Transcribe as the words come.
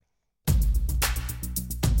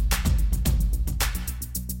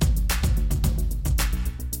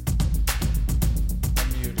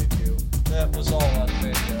was all on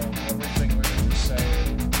video. Everything we were just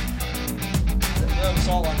saying. That was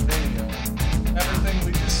all on video. Everything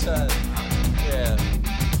we just said. Yeah.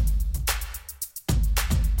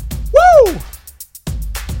 Woo!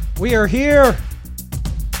 We are here.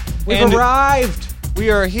 We've arrived.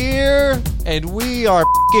 We are here, and we are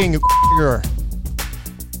f***ing here.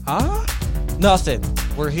 Huh? Nothing.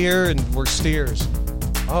 We're here, and we're steers.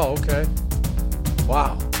 Oh, okay.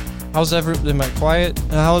 Wow. Am I quiet?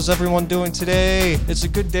 How's everyone doing today? It's a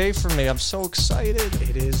good day for me. I'm so excited.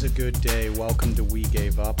 It is a good day. Welcome to We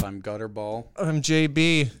Gave Up. I'm Gutterball. I'm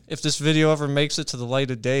JB. If this video ever makes it to the light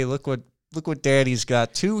of day, look what Daddy's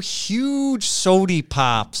got. 2 huge sody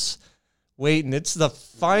pops. Waiting. It's the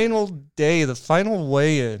final day, the final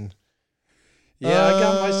weigh-in. Yeah, I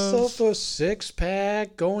got myself a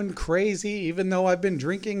 6-pack going crazy, even though I've been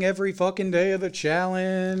drinking every fucking day of the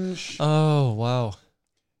challenge. Oh, wow.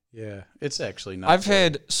 Yeah, it's actually not I've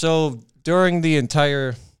good. during the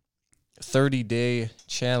entire 30-day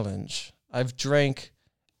challenge, I've drank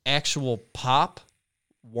actual pop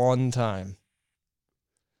 1 time.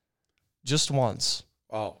 Just once.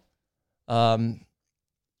 Oh.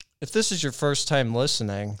 If this is your first time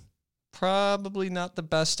listening, probably not the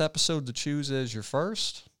best episode to choose as your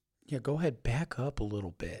first. Yeah, go ahead, back up a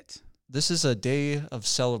little bit. This is a day of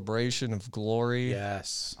celebration, of glory.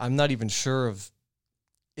 Yes. I'm not even sure if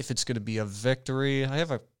it's going to be a victory. I have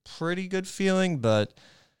a pretty good feeling, but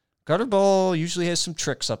Gutterball usually has some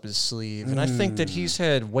tricks up his sleeve, and I think that he's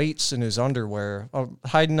had weights in his underwear,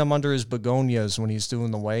 hiding them under his begonias when he's doing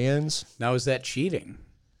the weigh-ins. Now, is that cheating?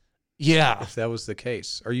 Yeah. If that was the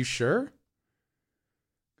case. Are you sure?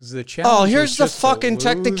 The challenge Oh, here's was the just to fucking lose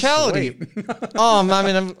technicality. weight.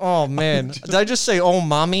 Oh, man. Did I just say, oh,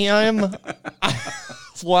 mommy, I'm?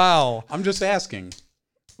 Wow. I'm just asking.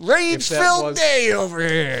 Rage-filled day over If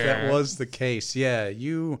here. that was the case. Yeah,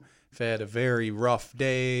 you've had a very rough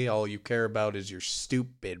day. All you care about is your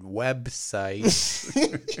stupid website.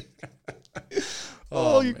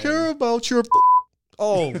 All you man. care about your...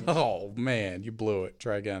 Oh. Oh, man, you blew it.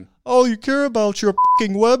 Try again. All you care about your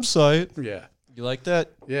fucking website. Yeah. You like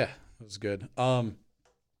that? Yeah, that was good. Wow.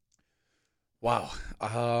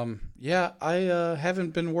 Yeah, I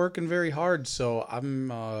haven't been working very hard, so I'm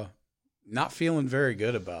not feeling very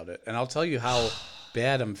good about it. And I'll tell you how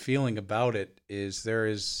bad I'm feeling about it is there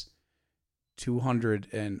is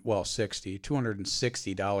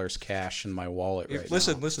 $260 cash in my wallet right now.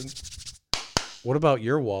 Listen. What about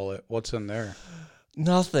your wallet? What's in there?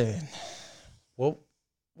 Nothing. Whoa.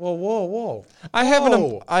 Whoa,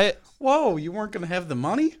 you weren't going to have the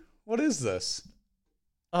money? What is this?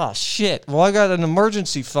 Oh, shit. Well, I got an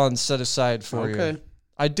emergency fund set aside for you. Okay.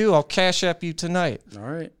 I do. I'll cash app you tonight. All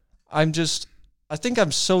right. I think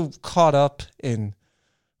I'm so caught up in,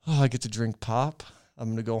 I get to drink pop. I'm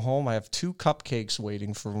going to go home. I have 2 cupcakes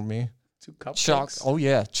waiting for me. 2 cupcakes? Oh,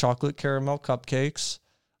 yeah. Chocolate caramel cupcakes.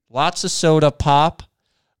 Lots of soda pop.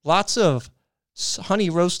 Lots of honey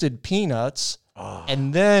roasted peanuts. Oh.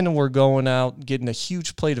 And then we're going out getting a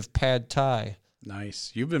huge plate of pad thai.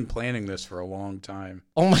 Nice. You've been planning this for a long time.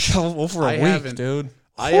 Oh my God, over a week, dude.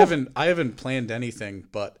 I haven't planned anything,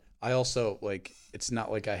 but I also it's not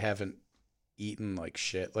like I haven't eaten like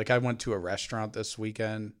shit. Like I went to a restaurant this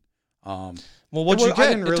weekend. Well, what'd you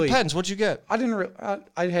get? It depends. What'd you get?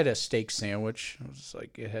 I had a steak sandwich. It was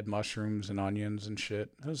it had mushrooms and onions and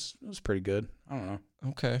shit. It was pretty good. I don't know.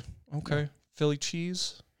 Okay. Philly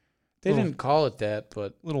cheese? They didn't call it that,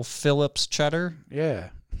 but Little Phillips cheddar? yeah.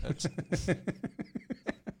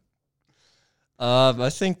 I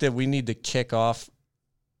think that we need to kick off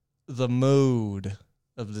the mood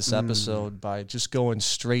of this episode by just going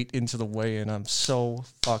straight into the weigh-in. I'm so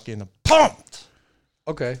fucking pumped.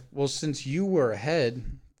 Okay. Well, since you were ahead,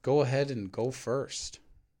 go ahead and go first.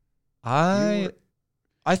 I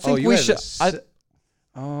think we should.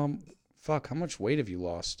 Fuck. How much weight have you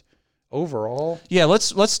lost overall? Yeah,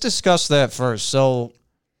 let's discuss that first. So,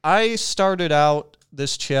 I started out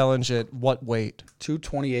this challenge at what weight?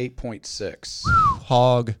 228.6.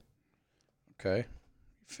 Hog. Okay.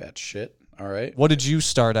 Fat shit. All right. What did you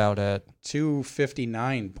start out at?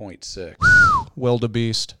 259.6.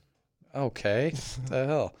 Wildebeest. Okay. What the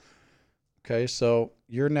hell? Okay, so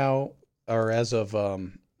you're now, or as of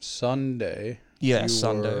Sunday, Yeah, you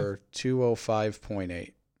Sunday. were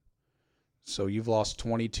 205.8. So you've lost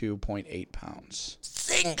 22.8 pounds.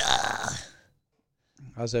 Singer.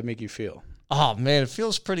 How's that make you feel? Oh man, it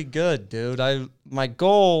feels pretty good, dude. My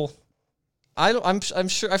goal, I'm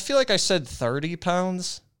sure. I feel like I said 30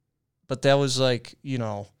 pounds, but that was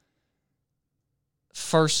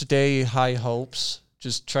first day high hopes.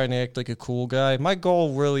 just trying to act like a cool guy. My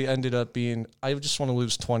goal really ended up being I just want to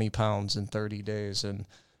lose 20 pounds in 30 days, and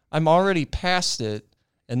I'm already past it,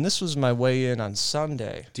 and this was my weigh-in on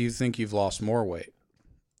Sunday. Do you think you've lost more weight?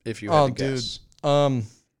 If you had to guess. Dude.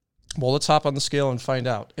 Well, let's hop on the scale and find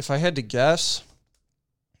out. If I had to guess,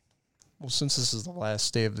 well, since this is the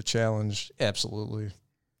last day of the challenge, absolutely.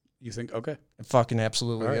 You think? Okay. Fucking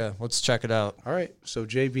absolutely, All right. yeah. Let's check it out. All right. So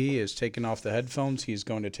JB is taking off the headphones. He's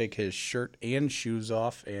going to take his shirt and shoes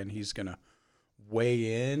off, and he's going to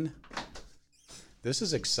weigh in. This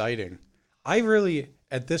is exciting. I really,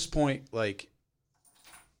 at this point, like,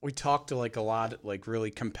 we talked to, like, a lot, like,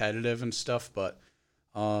 really competitive and stuff, but,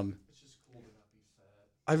 It's just cool to not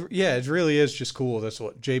be fat. yeah, it really is just cool. That's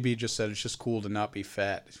what JB just said. It's just cool to not be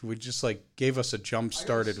fat. We just, like, gave us a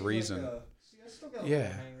jump-started reason. I still got a Yeah.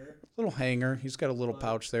 little hanger. Little hanger. He's got a little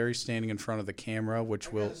pouch there. He's standing in front of the camera, which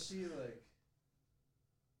I will. want to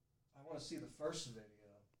see the first video.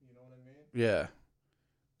 You know what I mean? Yeah.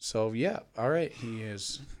 So, yeah. All right. He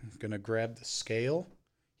is going to grab the scale.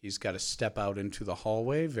 He's got to step out into the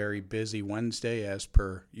hallway. Very busy Wednesday, as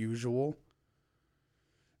per usual.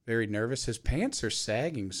 Very nervous. His pants are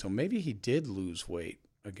sagging, so maybe he did lose weight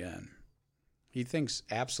again. He thinks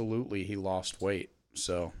absolutely he lost weight.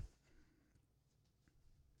 So.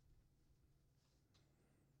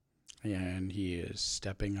 And he is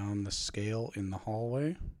stepping on the scale in the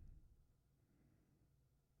hallway.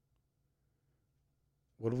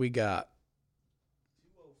 What do we got?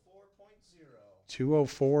 204.0.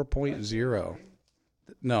 204.0.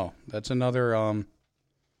 No, that's another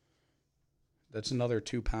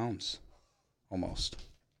 2 pounds almost.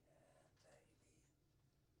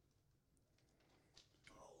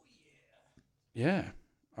 Yeah.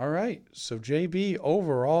 All right. So JB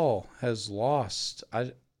overall has lost.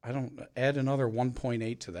 I don't add another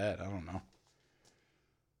 1.8 to that. I don't know.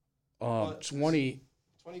 20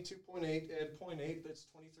 22.8 add 0.8, that's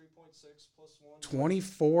 23.6 plus 1.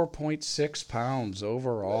 24.6 pounds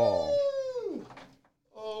overall. Woo!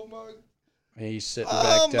 Oh my. He's sitting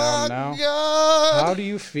back down now. God. How do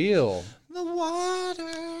you feel? The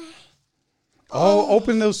water. Oh,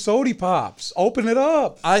 open those sody pops. Open it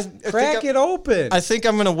up. Crack it open. I think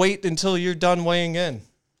I'm going to wait until you're done weighing in.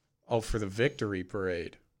 Oh, for the victory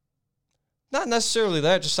parade. Not necessarily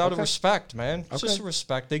that, just out of Okay. respect, man. It's just Okay. a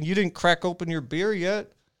respect thing. You didn't crack open your beer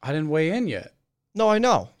yet? I didn't weigh in yet. No, I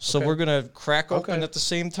know. So Okay. we're going to crack open Okay. at the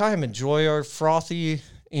same time. Enjoy our frothy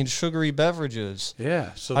and sugary beverages.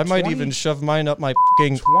 Yeah. So I might even shove mine up my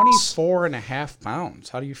fucking 24.5 pounds.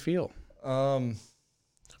 How do you feel? God,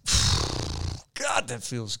 that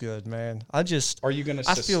feels good, man. Are you going to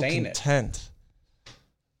I feel sustain it? content.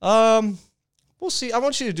 We'll see. I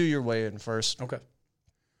want you to do your weigh in first. Okay.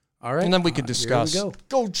 All right. And then we can discuss. Here we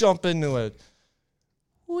Go jump into it.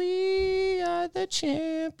 We are the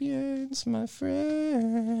champions, my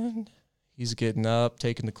friend. He's getting up,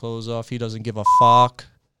 taking the clothes off. He doesn't give a fuck.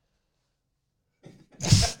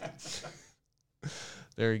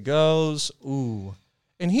 There he goes. Ooh.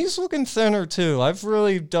 And he's looking thinner, too. I've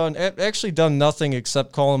really done nothing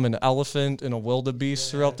except call him an elephant and a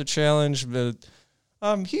wildebeest throughout the challenge. But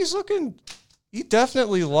he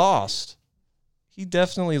definitely lost. He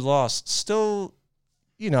definitely lost. Still,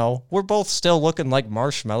 we're both still looking like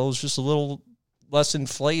marshmallows, just a little less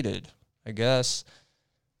inflated, I guess.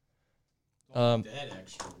 That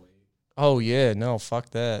extra weight. Oh, yeah, no, fuck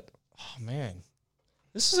that. Oh, man.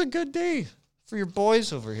 This is a good day for your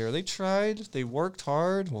boys over here. They tried. They worked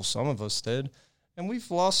hard. Well, some of us did. And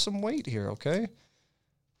we've lost some weight here, okay?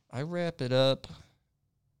 I wrap it up.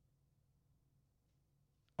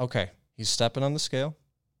 Okay, he's stepping on the scale.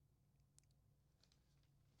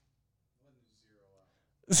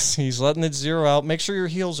 He's letting it zero out. Make sure your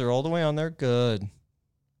heels are all the way on there. Good.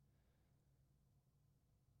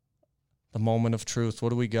 The moment of truth.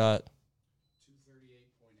 What do we got?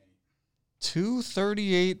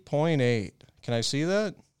 238.8. Can I see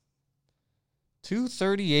that?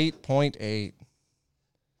 238.8.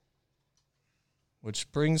 Which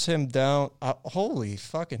brings him down. Holy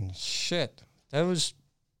fucking shit. That was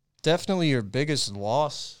definitely your biggest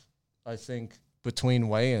loss, I think, between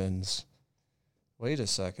weigh-ins. Wait a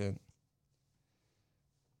second.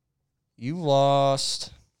 You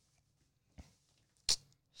lost.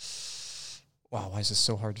 Wow, why is this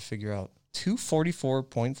so hard to figure out?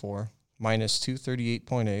 244.4 minus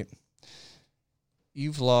 238.8.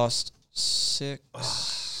 You've lost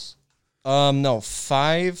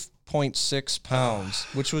 5.6 pounds,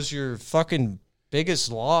 which was your fucking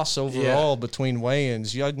biggest loss overall between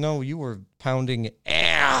weigh-ins. I know you were pounding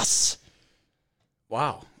ass.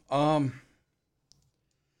 Wow.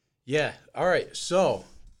 Yeah. All right. So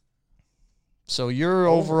So your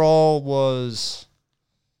overall was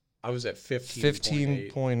I was at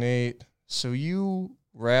 15.8. 15.8. So you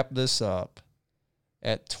wrap this up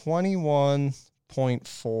at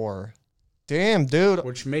 21.4. Damn, dude.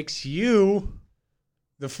 Which makes you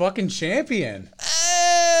the fucking champion.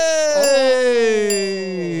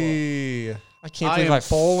 Hey! I can't believe I am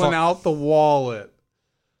pulling fuck- out the wallet.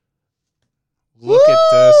 Look at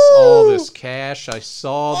this, all this cash. I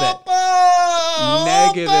saw that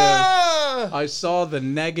negative. I saw the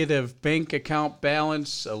negative bank account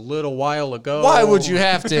balance a little while ago. Why would you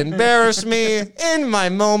have to embarrass me in my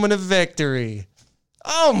moment of victory?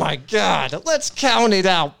 Oh my God. Let's count it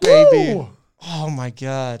out, baby. Woo! Oh my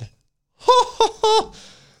God.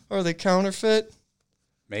 Are they counterfeit?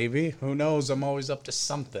 Maybe. Who knows? I'm always up to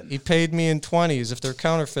something. He paid me in 20s. If they're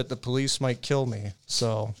counterfeit, the police might kill me.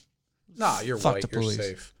 So, Nah, you're fuck white. the You're police.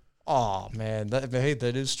 safe. oh man, hey,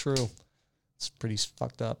 that is true. It's pretty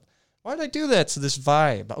fucked up. Why did I do that to this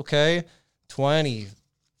vibe? Okay. 20,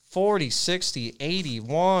 40, 60, 80,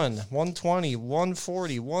 120,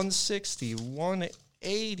 140, 160,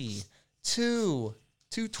 180,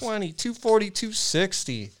 220, 240,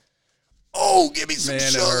 260. Oh, give me some Man,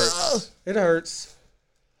 it sugar. hurts. It hurts.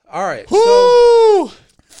 All right. So, Woo!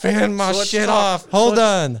 Fan my so let's shit talk. off. Hold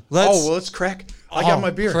on. Let's. let's crack. I got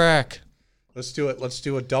my beer. Crack. Let's do it. Let's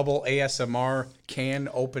do a double ASMR can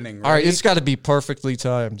opening. All right, Ready? it's got to be perfectly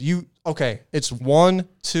timed. Okay? It's 1,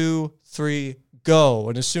 2, 3, go,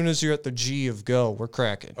 and as soon as you're at the G of go, we're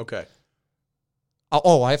cracking. Okay.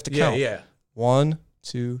 Oh, I have to Yeah, count. yeah. 1,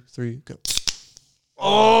 2, 3, go.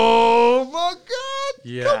 Oh my God!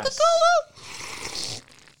 Yes. Coca-Cola.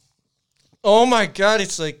 Oh my God!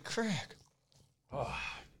 It's like crack,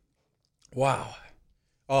 Wow.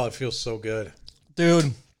 Oh, it feels so good.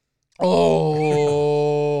 dude.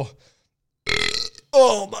 Oh.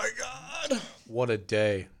 Oh my God. What a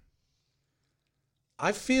day.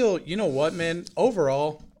 I feel, you know what, man?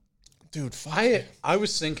 Overall, Dude, fuck. I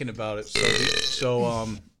was thinking about it.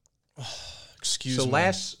 Excuse me.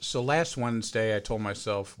 So last Wednesday I told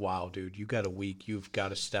myself, wow, dude, you got a week. You've got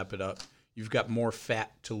to step it up. You've got more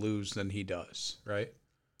fat to lose than he does, right?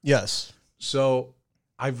 Yes. So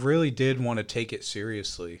I really did want to take it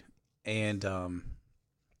seriously. And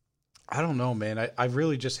I don't know, man. I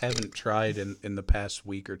really just haven't tried in the past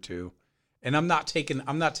week or two. And I'm not taking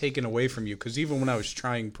away from you, because even when I was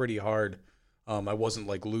trying pretty hard, I wasn't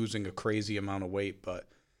like losing a crazy amount of weight, but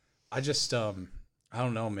I just I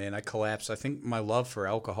don't know, man. I collapsed. I think my love for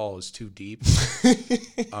alcohol is too deep.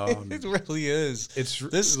 It really is. It's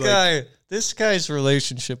This guy's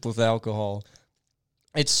relationship with alcohol.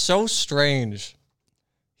 It's so strange.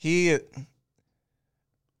 He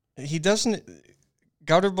doesn't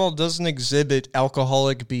Gutterball doesn't exhibit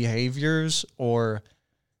alcoholic behaviors, or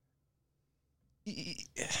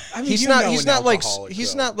he's not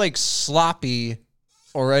like sloppy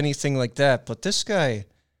or anything like that, but this guy,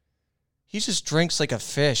 he just drinks like a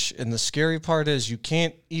fish, and the scary part is you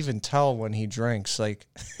can't even tell when he drinks. Like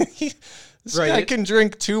this guy can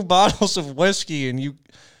drink 2 bottles of whiskey, and you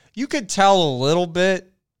could tell a little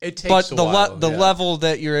bit. It takes But a the while, level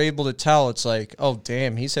that you're able to tell, it's like, oh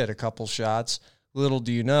damn, he's had a couple shots. Little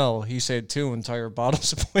do you know, he's had 2 entire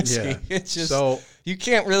bottles of whiskey. Yeah. It's just So, you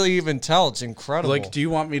can't really even tell. It's incredible. like, do you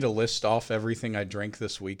want me to list off everything I drank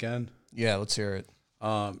this weekend? Yeah, let's hear it.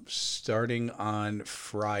 Starting on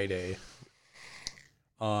Friday.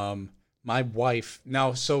 My wife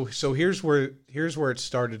now. So here's where it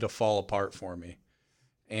started to fall apart for me,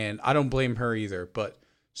 and I don't blame her either. But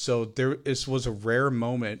so this was a rare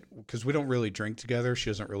moment, because we don't really drink together. She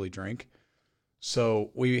doesn't really drink. So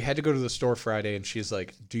we had to go to the store Friday, and she's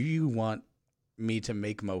like, do you want me to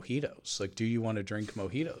make mojitos? Like, do you want to drink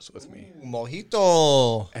mojitos with me? Ooh,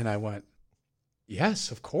 mojito. And I went, yes,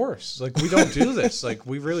 of course. Like, we don't do this. Like,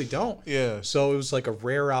 we really don't. Yeah. So it was like a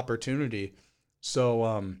rare opportunity.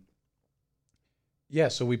 So,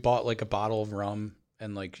 so we bought like a bottle of rum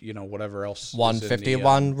and like, you know, whatever else.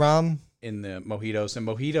 151 rum. In the mojitos. And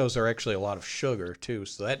mojitos are actually a lot of sugar too.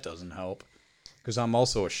 So that doesn't help, because I'm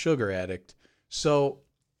also a sugar addict. So,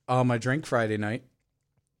 I drank Friday night.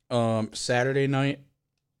 Saturday night,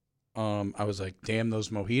 I was like, damn, those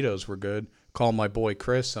mojitos were good. Call my boy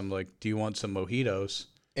Chris. I'm like, do you want some mojitos?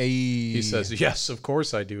 Hey. He says, yes, of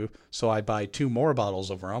course I do. So I buy 2 more bottles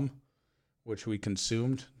of rum, which we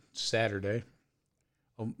consumed Saturday.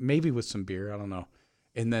 Maybe with some beer, I don't know.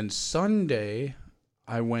 And then Sunday,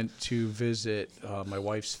 I went to visit my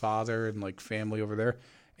wife's father and like family over there.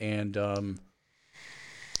 And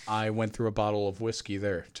I went through a bottle of whiskey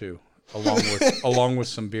there too, along with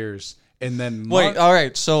some beers. And then Wait, all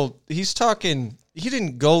right. So he's talking. He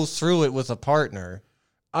didn't go through it with a partner.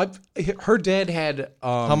 Her dad had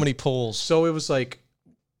How many pulls? So it was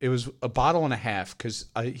a bottle and a half because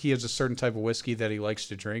he has a certain type of whiskey that he likes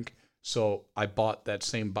to drink. So I bought that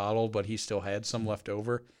same bottle, but he still had some left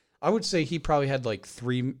over. I would say he probably had like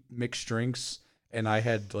 3 mixed drinks, and I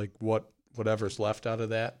had like whatever's left out of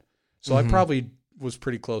that. So I probably was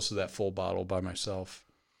pretty close to that full bottle by myself.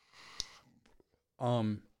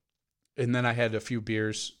 And then I had a few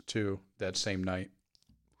beers too that same night,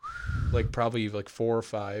 like probably like 4 or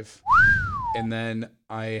 5. And then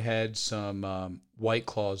I had some White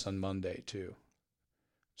Claws on Monday too.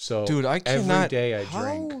 So dude, I cannot. Every day I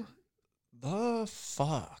drink. How the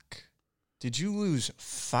fuck did you lose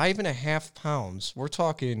 5.5 pounds? We're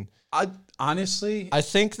talking. Honestly, I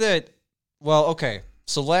think that. Well, okay.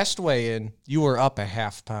 So last weigh-in, you were up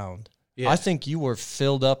 0.5 pound. Yeah. I think you were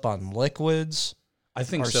filled up on liquids. I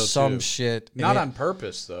think or so some too. shit. Not on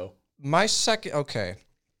purpose though. My second. Okay.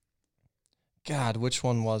 God, which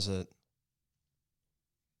one was it?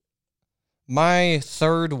 My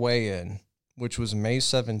third weigh-in, which was May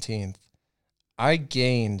 17th, I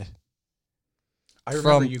gained. I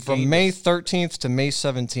remember from May 13th to May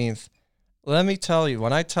 17th. Let me tell you,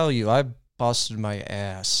 when I tell you I busted my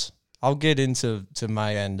ass, I'll get into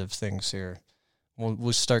my end of things here.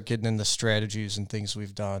 We'll start getting into strategies and things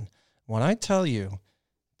we've done. When I tell you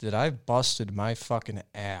that I busted my fucking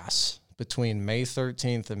ass between May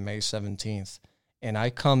 13th and May 17th, and I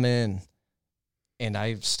come in and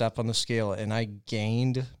I step on the scale and I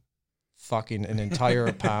gained fucking an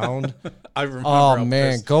entire pound. I remember. Oh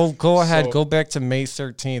man, go ahead, So- go back to May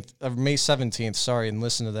 13th, May 17th. Sorry, and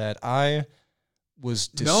listen to that. I was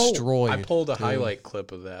destroyed. No, I pulled a dude. highlight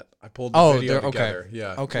clip of that. I pulled the video okay. together.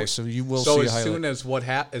 Yeah. Okay, so you will So see a as highlight.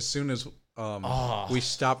 soon as we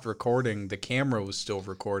stopped recording, the camera was still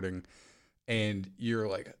recording, and you're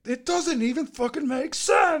like, "It doesn't even fucking make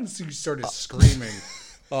sense." You started screaming.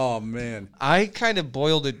 Oh man. I kind of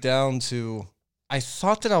boiled it down to I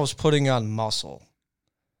thought that I was putting on muscle,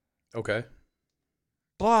 Okay.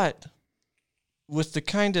 but with the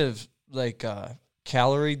kind of like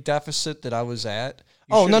calorie deficit that I was at.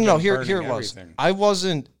 You should've No, been here burning it was. everything. I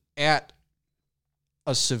wasn't at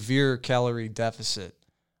a severe calorie deficit.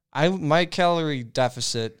 My calorie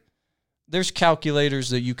deficit, there's calculators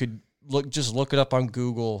that you could look it up on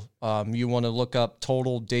Google. You want to look up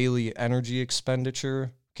total daily energy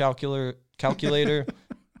expenditure calculator.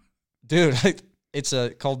 Dude, it's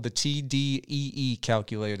called the TDEE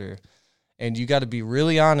calculator. And you got to be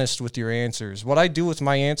really honest with your answers. What I do with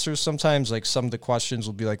my answers sometimes, like some of the questions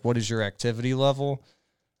will be like, what is your activity level?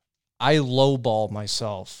 I lowball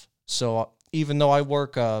myself. So even though I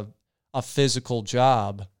work a physical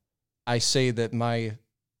job, I say that my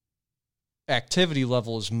activity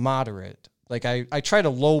level is moderate. Like I try to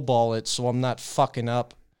lowball it so I'm not fucking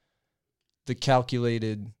up the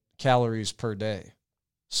calculated calories per day.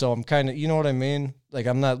 So I'm kind of, you know what I mean? Like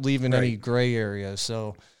I'm not leaving any gray area.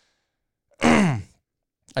 So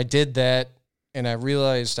I did that and I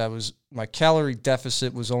realized my calorie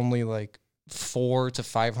deficit was only like 400 to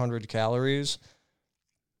 500 calories.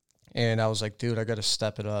 And I was like, dude, I got to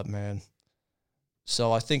step it up, man.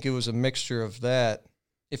 So I think it was a mixture of that.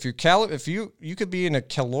 If you could be in a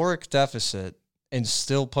caloric deficit and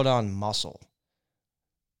still put on muscle.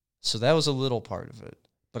 So that was a little part of it.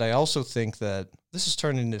 But I also think that this has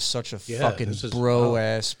turned into such a fucking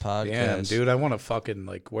bro-ass podcast. Yeah, dude, I want to fucking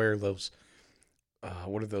like wear those,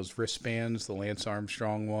 what are those wristbands? The Lance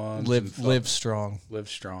Armstrong ones? Live strong. Live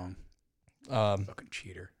strong. Fucking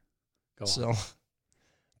cheater. Go on.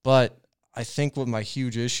 But I think what my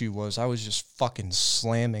huge issue was, I was just fucking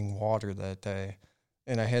slamming water that day.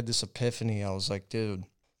 And I had this epiphany. I was like, dude,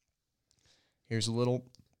 here's a little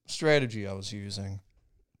strategy I was using.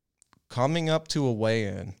 Coming up to a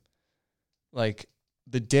weigh-in, like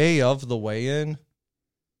the day of the weigh-in,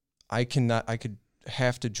 I could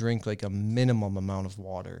have to drink like a minimum amount of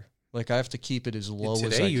water. Like I have to keep it as low as I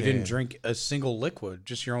can. Today you didn't drink a single liquid,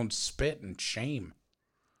 just your own spit and shame.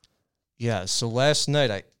 Yeah, so last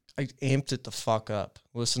night I amped it the fuck up.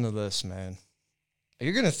 Listen to this, man.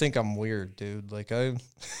 You're going to think I'm weird, dude. Like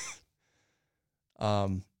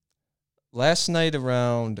last night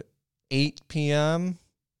around 8 p.m.,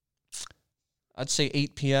 I'd say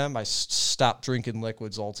 8 p.m., I stopped drinking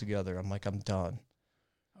liquids altogether. I'm like, I'm done.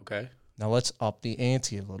 Okay. Now let's up the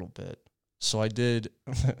ante a little bit. So I did.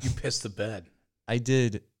 You pissed the bed. I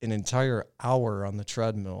did an entire hour on the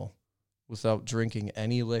treadmill without drinking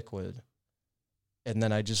any liquid. And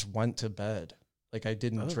then I just went to bed. Like I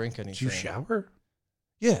didn't drink anything. Did you shower?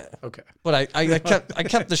 Yeah. Okay. But I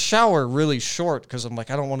kept the shower really short because I'm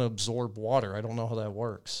like, I don't want to absorb water. I don't know how that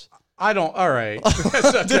works. I don't. All right. That's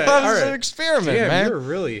okay. Dude, All it was an right. experiment, Damn, man. you're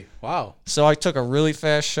really wow. So I took a really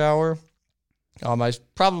fast shower. I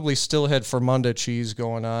probably still had Fermunda cheese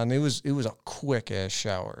going on. It was a quick ass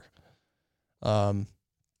shower. And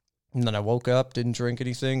then I woke up, didn't drink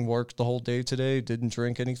anything, worked the whole day today, didn't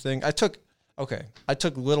drink anything. I took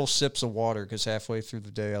little sips of water because halfway through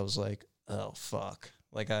the day I was like, oh fuck.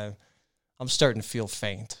 Like I'm starting to feel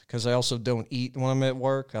faint because I also don't eat when I'm at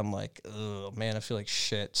work. I'm like, oh man, I feel like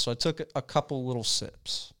shit. So I took a couple little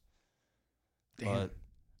sips. Damn. But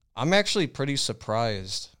I'm actually pretty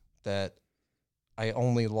surprised that I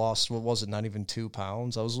only lost, what was it, not even 2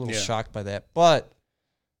 pounds. I was a little shocked by that. But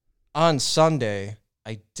on Sunday,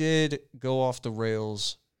 I did go off the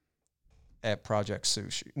rails at Project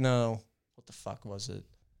Sushi. No, what the fuck was it?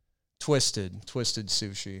 Twisted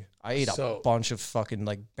Sushi. I ate a bunch of fucking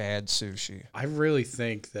like bad sushi. I really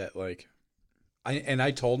think that like,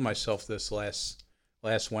 I told myself this last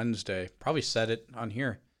Wednesday, probably said it on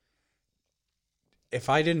here. If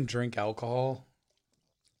I didn't drink alcohol,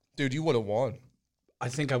 dude, you would have won. I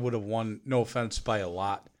think I would have won, no offense, by a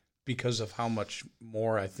lot because of how much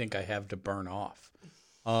more I think I have to burn off.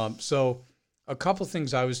 So a couple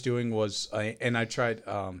things I was doing was, I tried,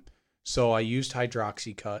 so I used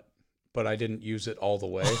Hydroxycut, but I didn't use it all the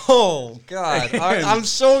way. Oh, God.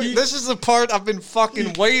 This is the part I've been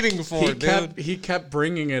fucking waiting for, dude. He kept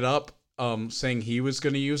bringing it up, saying he was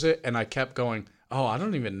going to use it, and I kept going, oh, I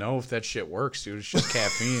don't even know if that shit works, dude. It's just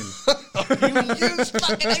caffeine. I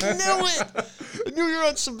knew it. I knew you were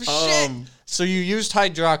on some shit. So you used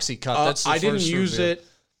Hydroxycut. That's the I first didn't use review. it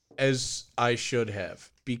as I should have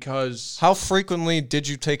because... How frequently did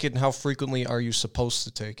you take it, and how frequently are you supposed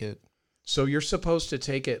to take it? So you're supposed to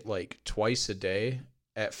take it like twice a day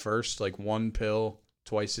at first, like 1 pill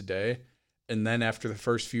twice a day. And then after the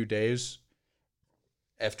first few days,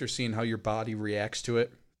 after seeing how your body reacts to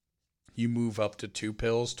it, you move up to 2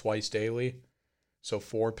 pills twice daily. So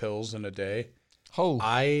 4 pills in a day. Oh.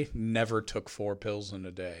 I never took 4 pills in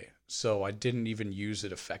a day. So I didn't even use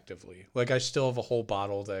it effectively. Like I still have a whole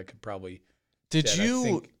bottle that I could probably...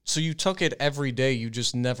 So you took it every day, you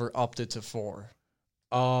just never upped it to 4?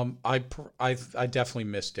 I definitely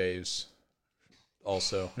missed days.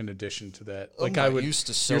 Also, in addition to that, like I'm I not would, used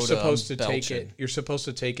to soda. you're supposed to belching. take it. You're supposed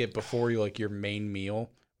to take it before you like your main meal,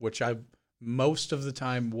 which I most of the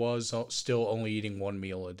time was still only eating 1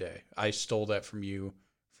 meal a day. I stole that from you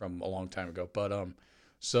from a long time ago, but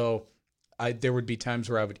so there would be times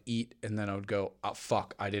where I would eat and then I would go, oh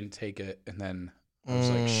fuck, I didn't take it, and then I was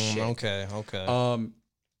like, shit. Okay.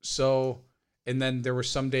 So. And then there were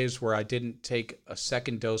some days where I didn't take a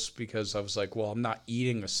second dose because I was like, well, I'm not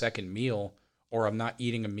eating a second meal, or I'm not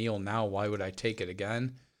eating a meal now. Why would I take it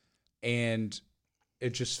again? And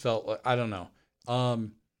it just felt like, I don't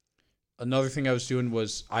know. Another thing I was doing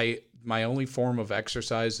was my only form of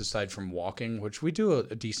exercise aside from walking, which we do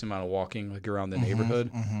a decent amount of walking like around the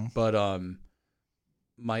neighborhood, but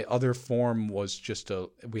my other form was just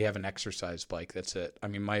we have an exercise bike. That's it. I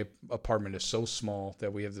mean, my apartment is so small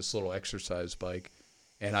that we have this little exercise bike,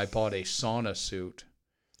 and I bought a sauna suit.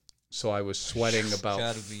 So I was sweating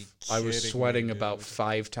about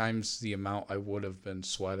 5 times the amount I would have been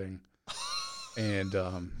sweating. And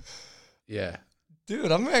yeah.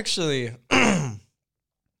 Dude, I'm actually a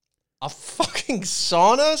fucking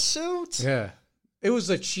sauna suit? Yeah. It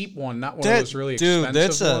was a cheap one, not one of those really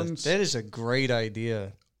expensive ones. That is a great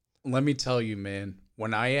idea. Let me tell you, man,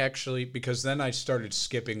 when I actually, because then I started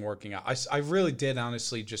skipping working out. I really did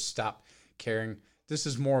honestly just stop caring. This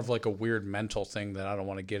is more of like a weird mental thing that I don't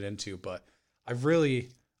want to get into, but I really...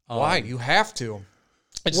 Why? You have to.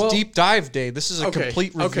 It's deep dive day. This is a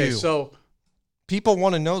complete review. Okay, so... People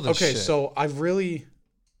want to know this shit. Okay, so I really...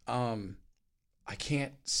 I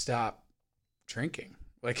can't stop drinking.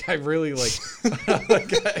 Like I really like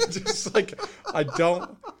I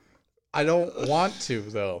don't want to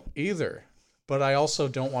though either, but I also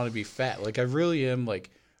don't want to be fat. Like I really am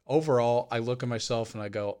like overall I look at myself and I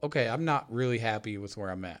go, okay, I'm not really happy with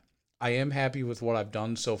where I'm at. I am happy with what I've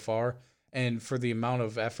done so far, and for the amount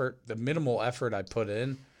of effort, the minimal effort I put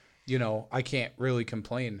in, you know, I can't really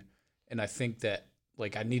complain. And I think that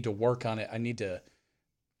like I need to work on it.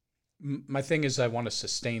 My thing is I want to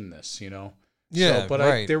sustain this, you know. Yeah, but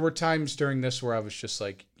right. There were times during this where I was just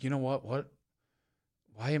like, you know what?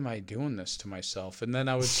 Why am I doing this to myself? And then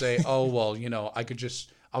I would say, oh, well, you know,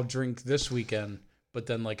 I'll drink this weekend, but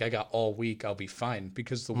then like I got all week, I'll be fine.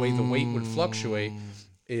 Because the way the weight would fluctuate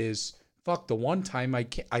is, fuck, the one time I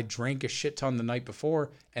drank a shit ton the night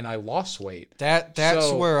before and I lost weight.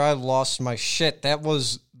 That's where I lost my shit. That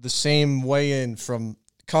was the same weigh-in from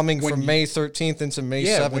coming When from you- May 13th into May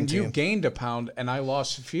 17th. when you gained a pound and I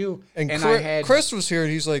lost a few, and Chris was here,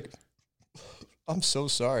 and he's like, I'm so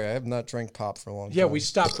sorry. I have not drank pop for a long time. Yeah, we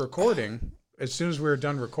stopped recording as soon as we were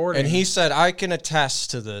done recording. And he said, I can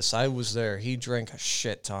attest to this. I was there. He drank a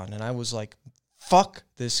shit ton. And I was like, fuck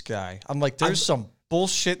this guy. I'm like, there's some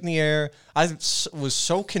bullshit in the air. Was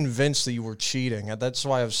so convinced that you were cheating. And that's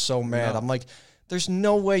why I was so mad. No. I'm like, there's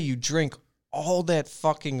no way you drink all that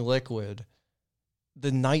fucking liquid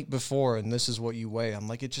the night before and this is what you weigh. I'm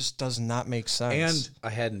like, it just does not make sense. And I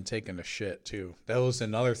hadn't taken a shit too. That was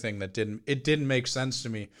another thing that didn't make sense to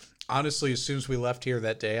me. Honestly, as soon as we left here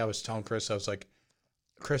that day, I was telling Chris, I was like,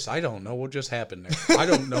 Chris, I don't know what just happened there. I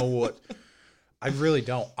don't know what. I really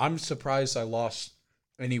don't. I'm surprised I lost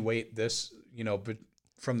any weight but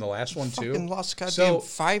from the last one too. Fucking lost goddamn So,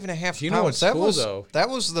 5.5 pounds. you know what's cool, though? That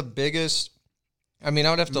was the biggest. I mean,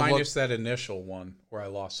 I would have to look. Minus that initial one where I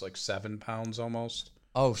lost like 7 pounds almost.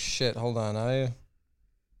 Oh shit! Hold on, I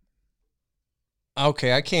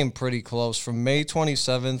came pretty close from May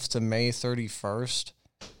 27th to May 31st.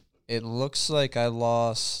 It looks like I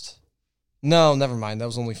lost. No, never mind. That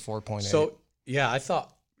was only 4.8. So yeah, I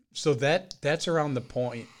thought so. That's around the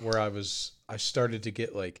point where I started to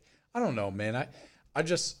get like, I don't know, man.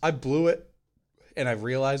 I blew it, and I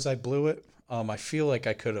realized I blew it. I feel like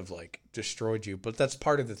I could have like destroyed you, but that's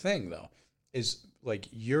part of the thing though. Is like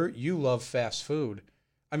you love fast food.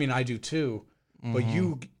 I mean, I do too, but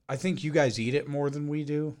I think you guys eat it more than we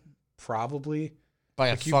do, probably. by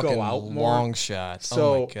like a you go fucking out more. long shot.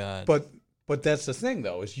 So, oh my god! but that's the thing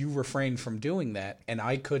though, is you refrain from doing that, and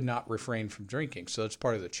I could not refrain from drinking, so that's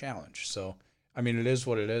part of the challenge. So, I mean, it is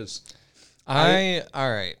what it is. all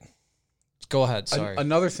right. Go ahead. Sorry.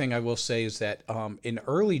 Another thing I will say is that in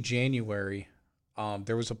early January,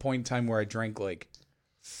 there was a point in time where I drank like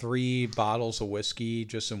 3 bottles of whiskey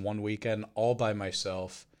just in one weekend, all by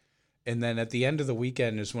myself. And then at the end of the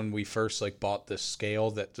weekend is when we first like bought the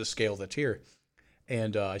scale that's here.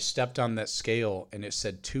 And I stepped on that scale and it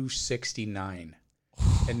said 269.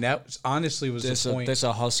 And that was, honestly was the point. That's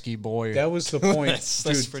a husky boy. That was the point.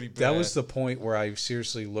 That's pretty bad. That was the point where I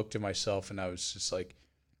seriously looked at myself and I was just like,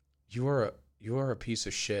 you are a piece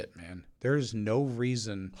of shit, man. There is no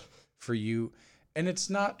reason for you. And it's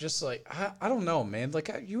not just like, I don't know, man. Like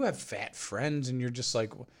you have fat friends and you're just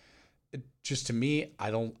like, just to me, I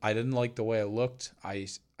didn't like the way I looked. I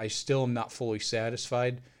still am not fully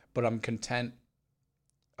satisfied, but I'm content.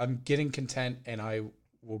 I'm getting content and I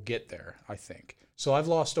will get there, I think. So I've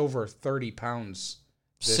lost over 30 pounds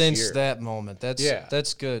since year. that moment.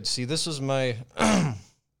 That's good. See, this was my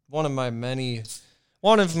one of my many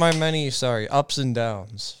ups and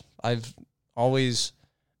downs.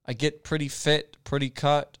 I get pretty fit, pretty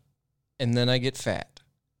cut, and then I get fat.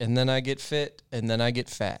 And then I get fit, and then I get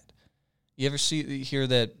fat. You ever hear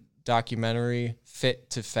that documentary, Fit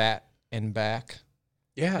to Fat and Back?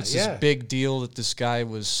 Yeah, It's this big deal that this guy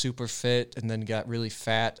was super fit and then got really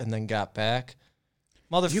fat and then got back.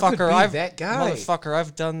 Motherfucker,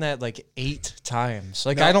 I've done that like 8 times.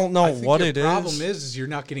 Like, no, I don't know what it is. The problem is you're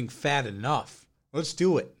not getting fat enough. Let's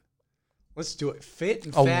do it. Fit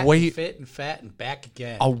and fat, fit and fat, and back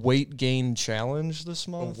again. A weight gain challenge this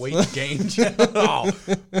month? A weight gain challenge? Oh,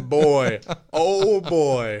 boy. Oh,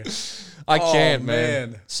 boy. I can't,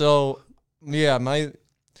 man. So, yeah,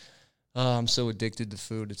 I'm so addicted to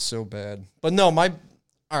food. It's so bad. But no, my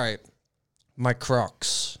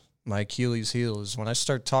crux, my Achilles heel is when I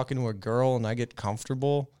start talking to a girl and I get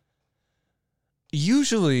comfortable.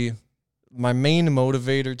 Usually, my main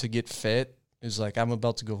motivator to get fit is like, I'm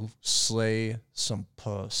about to go slay some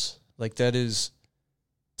puss. Like, that is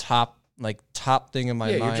top thing in my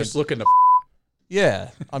mind. Yeah, you're just looking to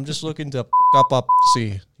Yeah, I'm just looking to up,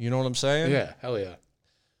 see. You know what I'm saying? Yeah, hell yeah.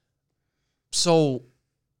 So,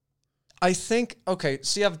 I think,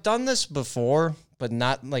 I've done this before, but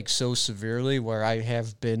not like so severely where I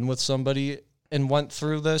have been with somebody and went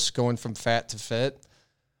through this, going from fat to fit.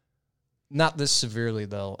 Not this severely,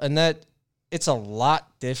 though. And that it's a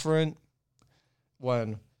lot different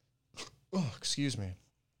when,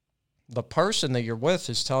 the person that you're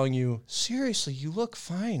with is telling you, seriously, you look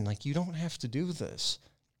fine. Like, you don't have to do this.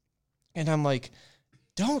 And I'm like,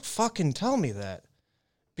 don't fucking tell me that.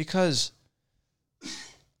 Because,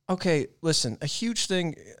 okay, listen, a huge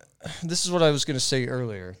thing, this is what I was going to say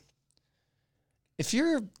earlier. If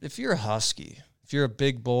you're a husky, if you're a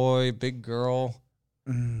big boy, big girl,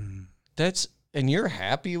 and you're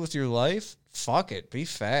happy with your life, fuck it, be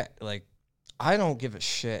fat. Like, I don't give a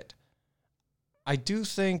shit. I do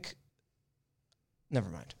think, never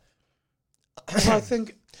mind. Well, I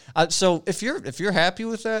think So if you're happy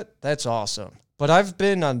with that, that's awesome. But I've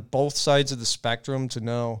been on both sides of the spectrum to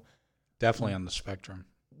know Definitely on the spectrum.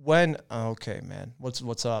 when. Okay, man, what's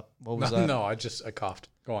up? What was that? No, I coughed.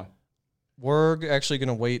 Go on. We're actually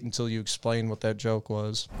gonna wait until you explain what that joke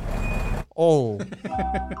was. Oh,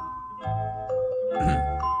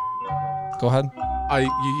 go ahead.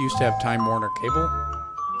 You used to have Time Warner Cable.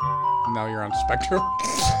 Now you're on Spectrum.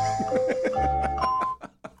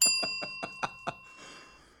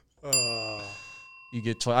 You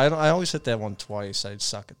get I always hit that one twice. I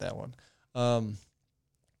suck at that one.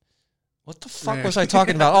 What the fuck was I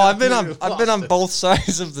talking about? Oh, I've been on both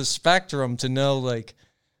sides of the spectrum to know, like,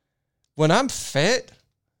 when I'm fit,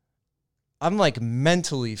 I'm like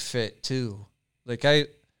mentally fit too. Like I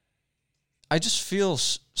just feel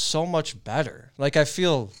so much better. Like I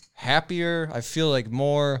feel happier. I feel like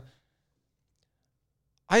more.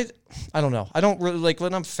 I don't know. I don't really like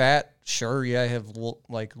when I'm fat. Sure, yeah, I have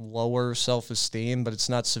like lower self-esteem, but it's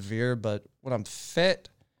not severe. But when I'm fit,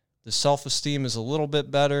 the self-esteem is a little bit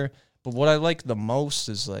better. But what I like the most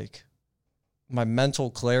is like my mental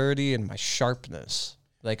clarity and my sharpness.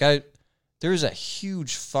 Like there's a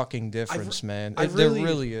huge fucking difference, man. There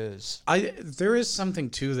really is. There is something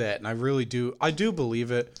to that, and I do believe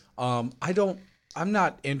it. I'm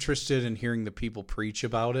not interested in hearing the people preach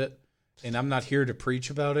about it. And I'm not here to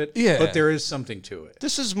preach about it, but there is something to it.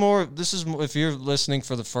 This is more, if you're listening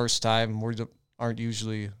for the first time, we aren't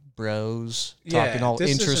usually bros talking all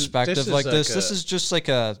introspective like this. This is just like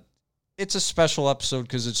it's a special episode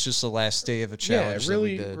because it's just the last day of a challenge.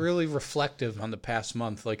 Yeah, really reflective on the past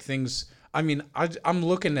month. Like things, I mean, I'm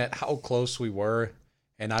looking at how close we were,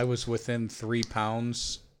 and I was within 3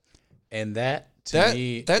 pounds, and that to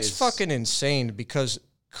me that's fucking insane because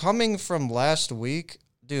coming from last week,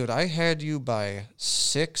 dude, I had you by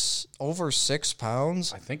over 6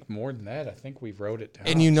 pounds. I think more than that. I think we wrote it down.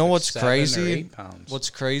 And you know what's 7 or crazy? 8 pounds. What's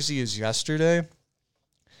crazy is yesterday,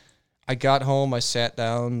 I got home, I sat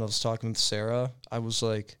down, I was talking with Sarah. I was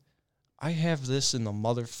like, I have this in the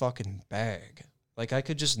motherfucking bag. Like, I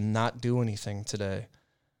could just not do anything today.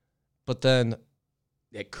 But then...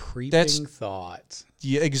 that creeping thought.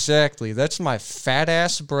 Yeah, exactly. That's my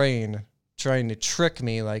fat-ass brain trying to trick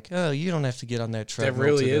me, like, oh, you don't have to get on that treadmill. That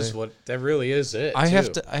really today. is it. I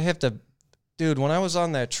have to, dude. When I was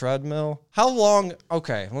on that treadmill, how long?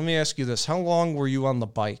 Okay, let me ask you this: how long were you on the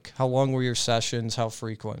bike? How long were your sessions? How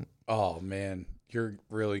frequent? Oh man, you're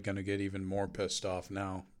really gonna get even more pissed off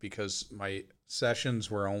now because my sessions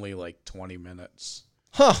were only like 20 minutes,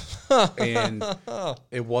 and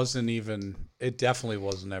it wasn't even. It definitely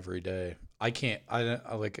wasn't every day. I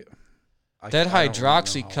like it. That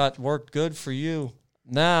hydroxy cut worked good for you.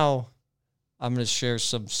 Now, I'm going to share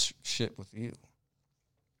some shit with you.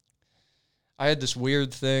 I had this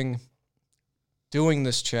weird thing doing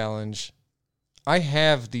this challenge. I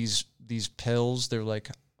have these pills. They're like,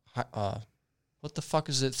 what the fuck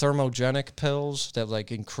is it? Thermogenic pills that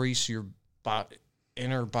like increase your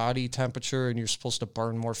inner body temperature and you're supposed to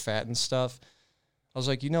burn more fat and stuff. I was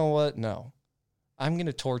like, you know what? No. I'm going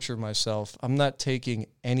to torture myself. I'm not taking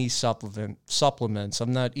any supplements.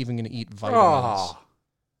 I'm not even going to eat vitamins.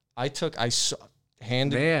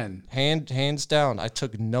 Hands down, I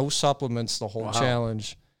took no supplements the whole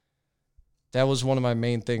challenge. That was one of my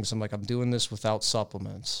main things. I'm like, I'm doing this without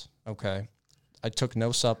supplements. Okay. I took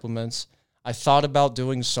no supplements. I thought about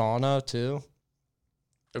doing sauna too,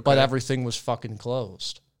 but everything was fucking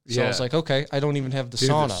closed. So I was like, okay, I don't even have the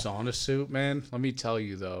sauna. The sauna suit, man. Let me tell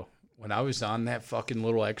you though. When I was on that fucking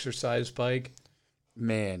little exercise bike,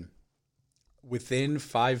 man, within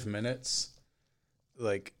 5 minutes,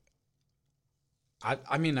 like,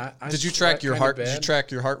 I mean, did you track your heart? Did you track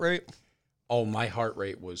your heart rate? Oh, my heart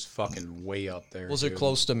rate was fucking way up there. Was it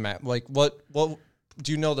close to like what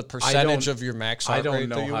do you know the percentage of your max heart rate? I don't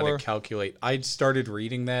know how to calculate. I started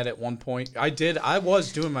reading that at one point. I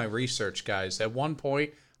was doing my research, guys. At one point,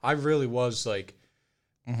 I really was like,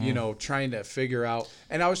 you know, trying to figure out,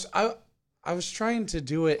 and I was trying to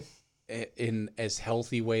do it in as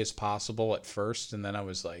healthy way as possible at first, and then I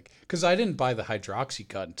was like, because I didn't buy the hydroxy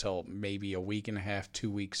cut until maybe a week and a half, 2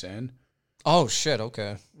 weeks in. Oh shit!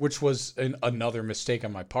 Okay, which was another mistake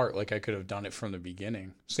on my part. Like I could have done it from the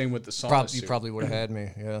beginning. Same with the sauna suit. You probably would have had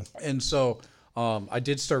me, yeah. And so I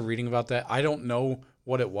did start reading about that. I don't know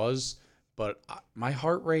what it was, but my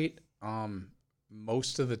heart rate,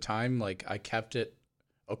 most of the time, like I kept it.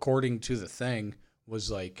 According to the thing, was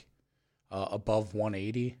like above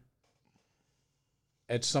 180.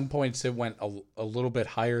 At some points, it went a little bit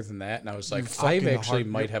higher than that, and I was like, I actually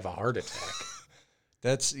might have a heart attack.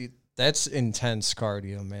 That's intense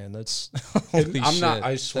cardio, man. That's I'm not.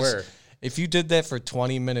 I swear. If you did that for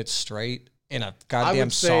 20 minutes straight in a goddamn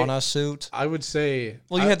sauna suit. I would say.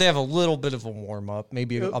 Well, you had to have a little bit of a warm up,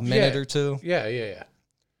 maybe a minute or two. Yeah.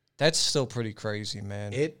 That's still pretty crazy,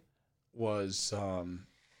 man. It was.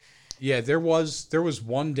 There was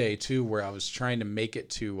one day too where I was trying to make it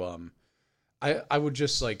to. I would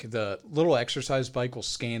just like the little exercise bike will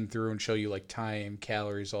scan through and show you like time,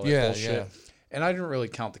 calories, all that bullshit. Yeah. And I didn't really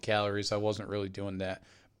count the calories. I wasn't really doing that.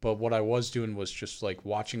 But what I was doing was just like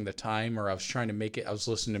watching the time, or I was trying to make it. I was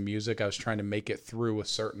listening to music. I was trying to make it through a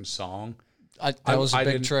certain song. That was a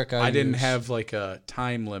big trick. I didn't have like a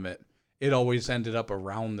time limit. It always ended up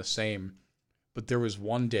around the same. But there was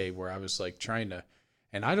one day where I was like trying to,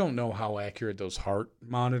 and I don't know how accurate those heart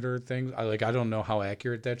monitor things. I don't know how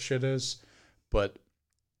accurate that shit is, but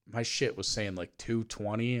my shit was saying like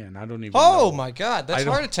 220, and I don't even. Oh my god, that's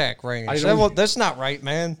heart attack range. That's not right,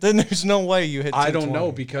 man. Then there's no way you hit 220. I don't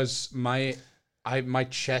know because my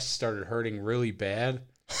chest started hurting really bad,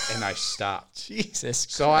 and I stopped. Jesus.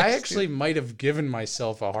 So Christ, I actually might have given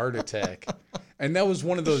myself a heart attack, and that was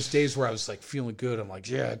one of those days where I was like feeling good. I'm like,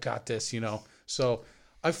 yeah, I got this, So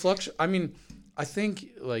I fluctuate. I mean, I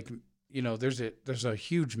think like there's a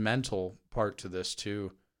huge mental part to this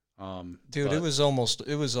too. Dude, it was almost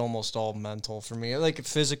all mental for me. Like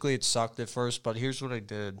physically it sucked at first, but here's what I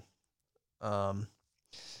did.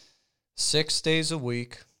 6 days a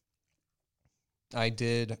week I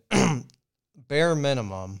did bare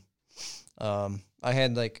minimum. I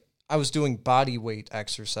was doing body weight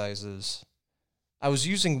exercises. I was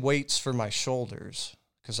using weights for my shoulders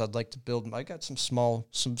because I'd like to build. I got some small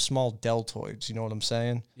deltoids. You know what I'm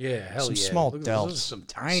saying? Yeah, hell some yeah. Small delts. Those are some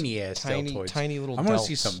tiny ass deltoids. Tiny little delts. I want to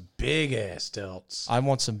see some big ass delts. I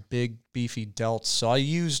want some big beefy delts. So I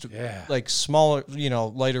used like smaller,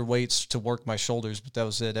 lighter weights to work my shoulders, but that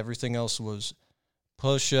was it. Everything else was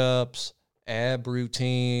push-ups, ab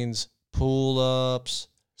routines, pull-ups,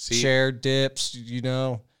 chair dips,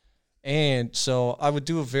 And so I would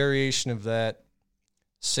do a variation of that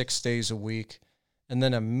 6 days a week. And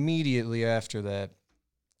then immediately after that,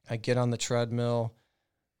 I get on the treadmill.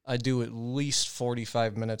 I do at least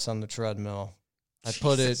 45 minutes on the treadmill.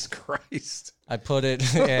 Jesus Christ. I put it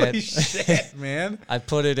at Holy shit, man. I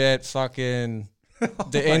put it at fucking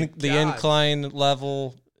the incline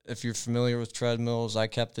level. If you're familiar with treadmills, I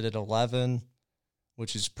kept it at 11,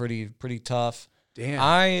 which is pretty tough. Damn.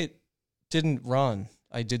 I didn't run.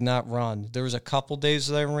 I did not run. There was a couple days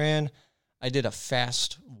that I ran. I did a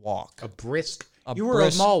fast walk. You were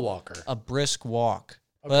a mall walker. A brisk walk.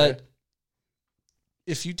 Okay. But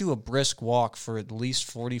if you do a brisk walk for at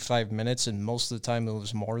least 45 minutes, and most of the time it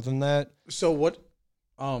was more than that. So what?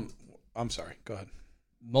 I'm sorry. Go ahead.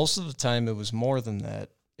 Most of the time it was more than that.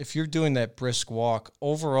 If you're doing that brisk walk,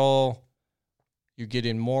 overall, you're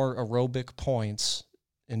getting more aerobic points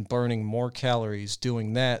and burning more calories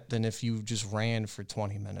doing that than if you just ran for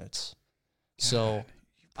 20 minutes. God, so you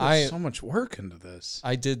put so much work into this.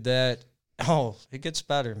 I did that. Oh, it gets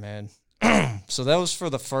better, man. So that was for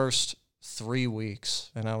the first 3 weeks.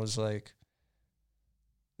 And I was like,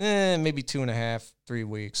 maybe 2.5, 3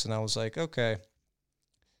 weeks. And I was like, okay,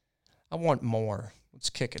 I want more. Let's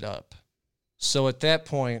kick it up. So at that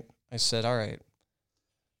point, I said, all right,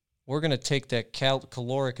 we're going to take that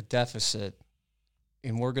caloric deficit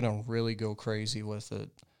and we're going to really go crazy with it.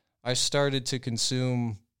 I started to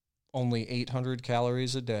consume only 800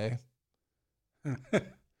 calories a day.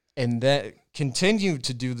 And that continued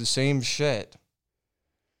to do the same shit.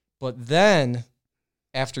 But then,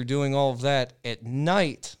 after doing all of that, at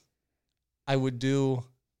night, I would do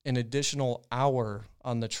an additional hour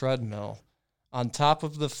on the treadmill. On top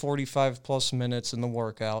of the 45 plus minutes in the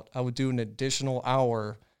workout, I would do an additional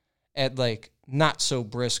hour at like not so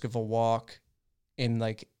brisk of a walk in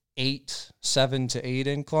like 7 to 8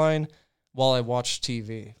 incline while I watched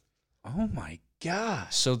TV. Oh my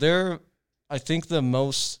gosh. So I think the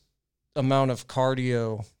most amount of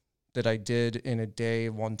cardio that I did in a day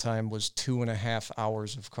one time was 2.5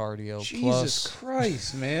 hours of cardio. Jesus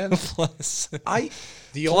Christ, man. plus the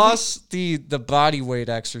body weight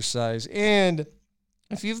exercise. And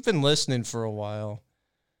if you've been listening for a while,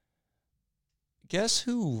 guess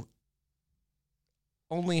who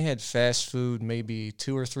only had fast food maybe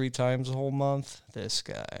 2 or 3 times a whole month? This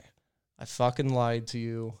guy. I fucking lied to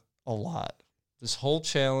you a lot. This whole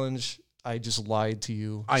challenge, I just lied to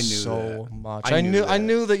you so much. I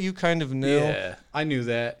knew that you kind of knew. Yeah, I knew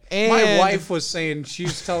that. And my wife was saying, she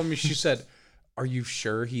was telling me, she said, are you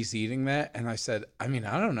sure he's eating that? And I said, I mean,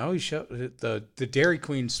 I don't know. He showed the Dairy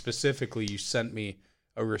Queen specifically. You sent me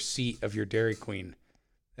a receipt of your Dairy Queen.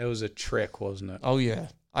 That was a trick, wasn't it? Oh, yeah.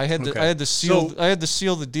 I had to Okay. I had to seal So- I had to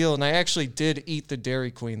seal the deal, and I actually did eat the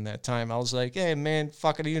Dairy Queen that time. I was like, hey man,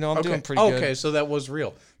 fuck it, I'm doing pretty good. Okay, so that was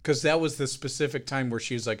real because that was the specific time where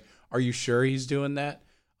she was like, "Are you sure he's doing that?"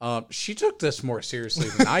 She took this more seriously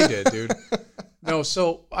than I did, dude. No,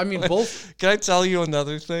 so I mean, both. Can I tell you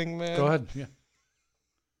another thing, man? Go ahead. Yeah.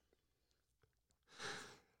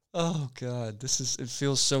 Oh god, it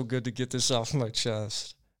feels so good to get this off my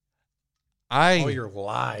chest. All your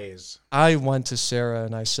lies. I went to Sarah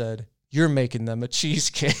and I said, "You're making them a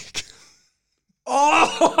cheesecake."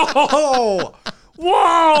 Oh,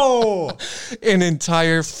 whoa! An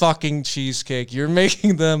entire fucking cheesecake. You're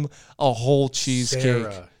making them a whole cheesecake.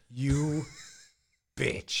 Sarah, you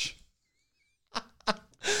bitch.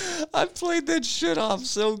 I played that shit off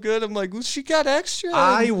so good. I'm like, well, she got extra.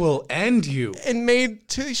 I will end you. And made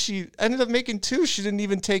two. She ended up making two. She didn't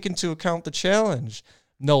even take into account the challenge.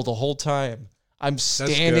 No, the whole time. I'm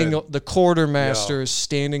standing, good. the quartermaster is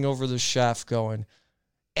standing over the chef going,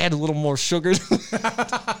 add a little more sugar.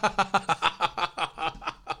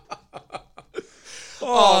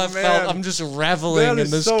 I'm just reveling That in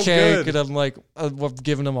is this so cake, good. and I'm like, we're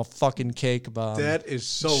giving him a fucking cake bomb. That is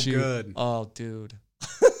so Shoot. good. Oh, dude.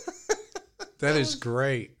 That is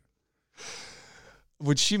great.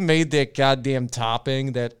 When she made that goddamn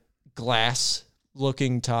topping, that glass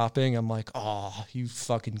looking topping, I'm like, oh, you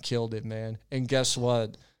fucking killed it, man. And guess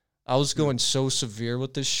what? I was going so severe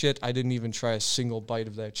with this shit, I didn't even try a single bite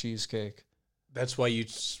of that cheesecake. That's why you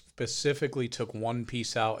specifically took one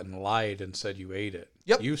piece out and lied and said you ate it.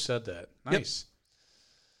 Yep. You said that. Nice.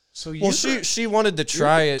 So you Well, she wanted to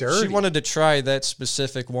try it. She dirty. wanted to try that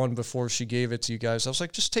specific one before she gave it to you guys. I was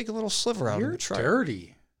like, just take a little sliver out you're and try it.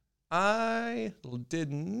 dirty. I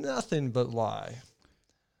did nothing but lie.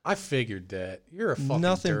 I figured that. You're a fucking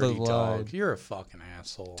Nothing dirty but dog. lied. You're a fucking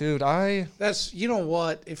asshole. Dude, That's, you know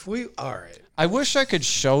what? If we, all right. I wish I could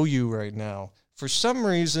show you right now. For some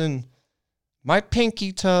reason, my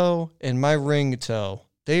pinky toe and my ring toe,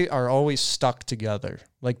 they are always stuck together.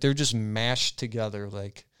 Like they're just mashed together.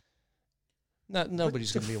 Like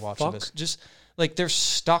nobody's the gonna be watching fuck? this. Just like they're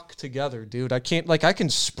stuck together, dude. I can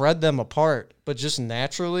spread them apart, but just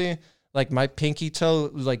naturally, like my pinky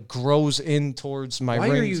toe like grows in towards my Why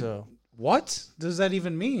are ring you, toe. what does that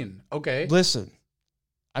even mean? Okay. Listen,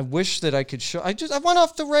 I wish that I could show. I went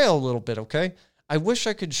off the rail a little bit, okay? I wish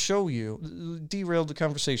I could show you. Derailed the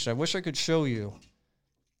conversation. I wish I could show you.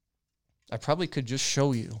 I probably could just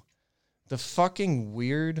show you the fucking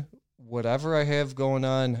weird whatever I have going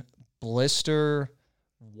on, blister,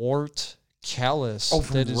 wart, callus Oh,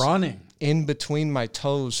 from that is running. in between my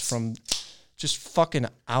toes from just fucking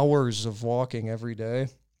hours of walking every day.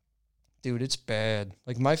 Dude, it's bad.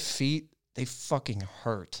 Like my feet, they fucking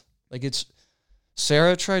hurt. Like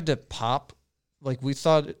Sarah tried to pop, like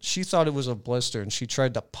she thought it was a blister and she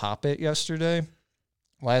tried to pop it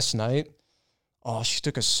last night. Oh, she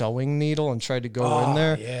took a sewing needle and tried to go in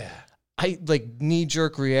there. Yeah. I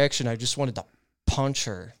knee-jerk reaction. I just wanted to punch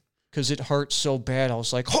her because it hurt so bad. I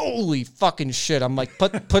was like, holy fucking shit. I'm like,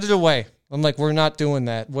 put it away. I'm like, we're not doing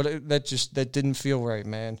that. That didn't feel right,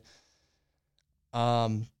 man.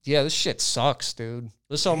 Yeah, this shit sucks, dude.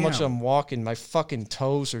 Listen how much Damn. I'm walking. My fucking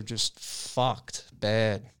toes are just fucked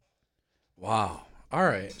bad. Wow. All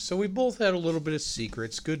right. So we both had a little bit of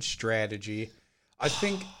secrets. Good strategy. I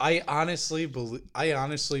think I honestly believe.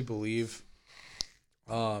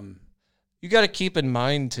 You got to keep in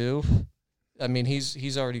mind too. I mean,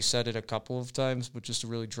 he's already said it a couple of times, but just to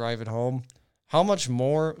really drive it home, how much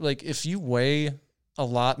more? Like, if you weigh a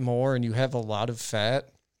lot more and you have a lot of fat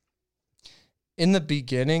in the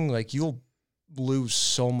beginning, like you'll lose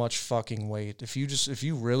so much fucking weight. If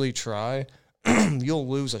you really try, you'll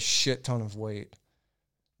lose a shit ton of weight.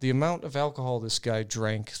 The amount of alcohol this guy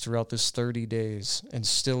drank throughout this 30 days and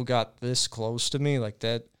still got this close to me like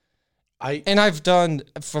that. And I've done,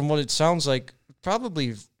 from what it sounds like,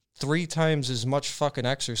 probably 3 times as much fucking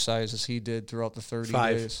exercise as he did throughout the 30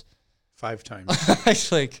 days. 5 times. I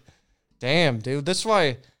was like, damn, dude. That's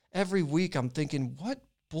why every week I'm thinking, what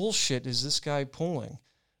bullshit is this guy pulling?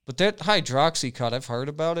 But that hydroxy cut, I've heard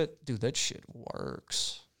about it. Dude, that shit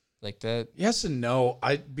works. Like that. Yes and no.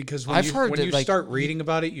 Because when you start reading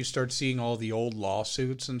about it, you start seeing all the old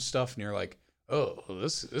lawsuits and stuff, and you're like, oh,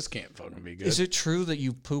 this can't fucking be good. Is it true that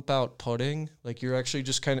you poop out pudding? Like you're actually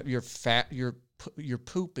just kind of your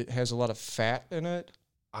poop, it has a lot of fat in it?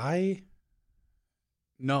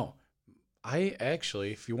 No. I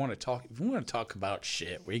actually, if you want to talk about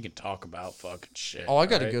shit, we can talk about fucking shit. Oh, I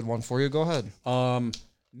got right? a good one for you. Go ahead.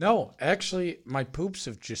 No, actually, my poops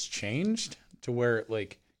have just changed to where,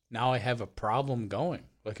 like, now I have a problem going.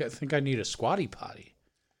 Like, I think I need a squatty potty.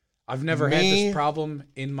 I've never had this problem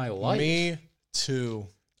in my life. Me too.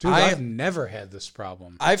 Dude, I've never had this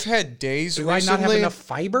problem. I've had days Do recently. I not have enough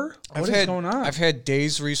fiber? What is going on? I've had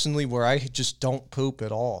days recently where I just don't poop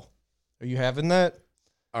at all. Are you having that?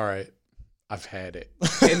 All right. I've had it.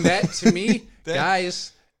 And that, to me,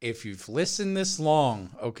 guys, if you've listened this long,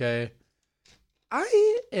 okay,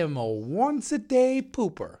 I am a once-a-day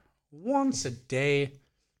pooper. Once a day,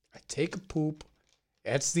 I take a poop.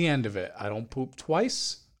 That's the end of it. I don't poop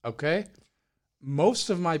twice, okay? Most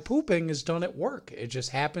of my pooping is done at work. It just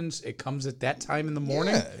happens. It comes at that time in the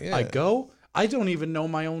morning. Yeah. I go. I don't even know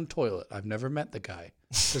my own toilet. I've never met the guy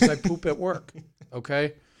because I poop at work,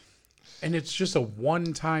 okay? And it's just a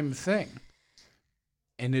one-time thing.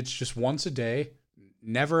 And it's just once a day.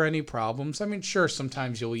 Never any problems. I mean, sure,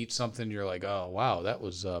 sometimes you'll eat something, you're like, oh, wow, that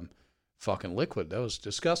was fucking liquid. That was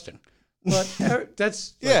disgusting. But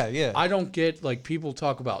that's... Yeah. I don't get, like, people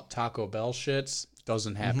talk about Taco Bell shits.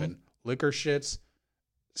 Doesn't happen. Liquor shits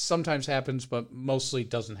sometimes happens, but mostly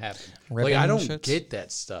doesn't happen. Ribbon I don't shits? get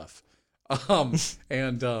that stuff.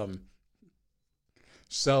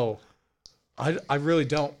 So I really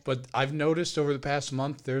don't. But I've noticed over the past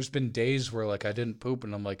month, there's been days where, like, I didn't poop,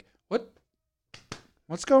 and I'm like,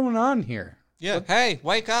 what's going on here? Yeah. What? Hey,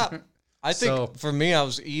 wake up. I think So- for me, I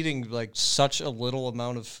was eating like such a little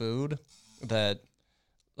amount of food that,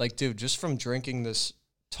 like, dude, just from drinking this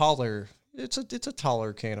taller, it's a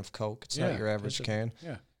taller can of Coke. It's not your average can.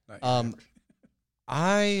 Yeah. not your Um,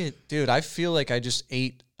 average. I feel like I just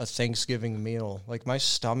ate a Thanksgiving meal. Like, my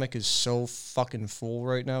stomach is so fucking full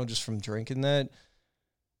right now just from drinking that.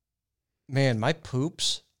 Man, my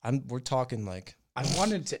poops, we're talking like, I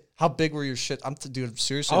wanted to. how big were your shit? Dude,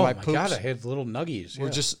 seriously, Oh my my poops god! I had little nuggies. were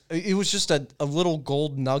Yeah. it was just a little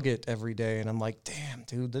gold nugget every day. And I'm like, damn,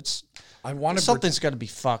 dude, I want to. something's got to be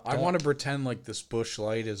fucked I up. want to pretend like this Bush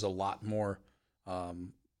Light is a lot more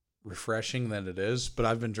refreshing than it is, but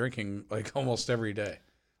I've been drinking like almost every day.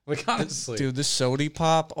 Like, honestly, Dude, this sody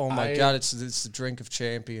pop, oh my I- god, it's the drink of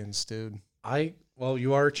champions, dude. well,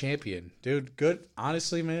 you are a champion, dude. Good,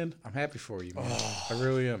 honestly, man. I'm happy for you, man. I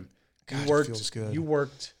really am. God, You it feels good. You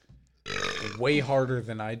worked way harder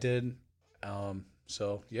than I did.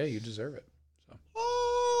 So yeah, you deserve it.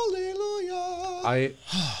 Hallelujah. I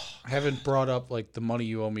haven't brought up like the money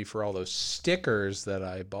you owe me for all those stickers that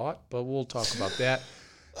I bought, but we'll talk about that.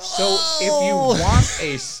 So if you want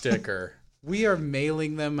a sticker, we are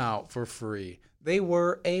mailing them out for free. They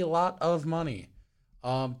were a lot of money.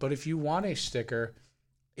 But if you want a sticker,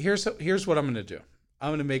 here's what I'm going to do. I'm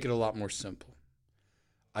going to make it a lot more simple.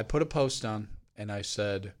 I put a post on and I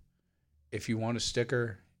said, if you want a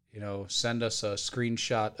sticker, send us a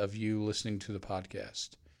screenshot of you listening to the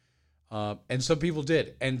podcast. And some people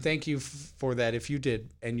did. And thank you for that if you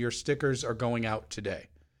did. And your stickers are going out today.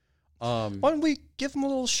 Why don't we give them a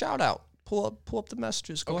little shout out? Pull up the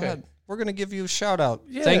messages. Go Okay. ahead. We're gonna give you a shout out.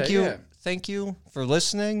 Yeah, Thank you for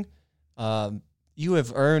listening. You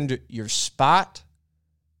have earned your spot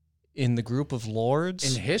in the group of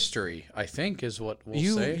lords. In history, I think, is what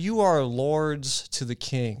we'll say. You are lords to the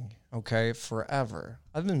king. Okay, forever.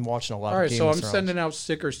 I've been watching a lot All of right, Game so of I'm Thrones. sending out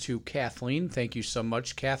stickers to Kathleen. Thank you so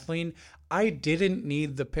much, Kathleen. I didn't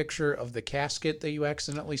need the picture of the casket that you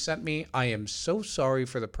accidentally sent me. I am so sorry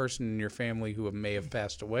for the person in your family who may have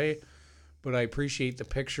passed away, but I appreciate the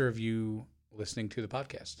picture of you listening to the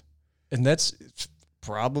podcast. And that's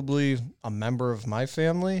probably a member of my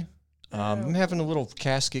family. I'm having a little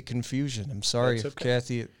casket confusion. I'm sorry That's if okay.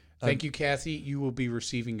 Kathy. Thank you, Kathy. You will be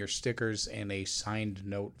receiving your stickers and a signed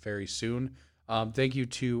note very soon. Thank you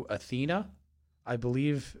to Athena, I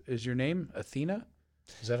believe is your name. Athena?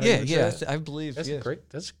 Is that how you say it? I believe. That's yeah. great.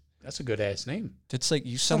 That's a good ass name. It's like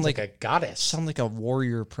you Sounds sound like a goddess. sound like a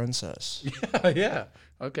warrior princess. Yeah.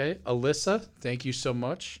 Okay. Alyssa, thank you so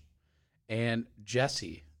much. And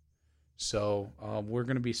Jesse. So we're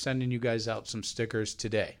going to be sending you guys out some stickers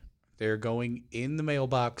today. They're going in the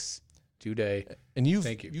mailbox today. And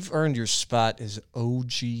Thank you. you've earned your spot as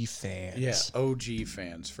OG fans. Yeah, OG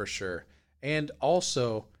fans for sure. And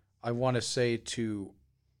also, I want to say to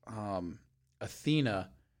Athena,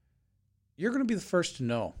 you're going to be the first to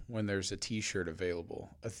know when there's a T-shirt available.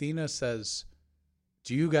 Athena says,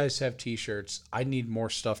 do you guys have T-shirts? I need more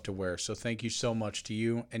stuff to wear. So thank you so much to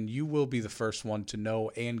you. And you will be the first one to know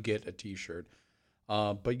and get a T-shirt.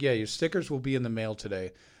 But yeah, your stickers will be in the mail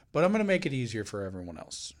today. But I'm going to make it easier for everyone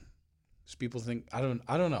else. Because people think, I don't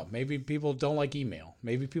know. Maybe people don't like email.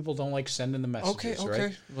 Maybe people don't like sending the messages, Okay.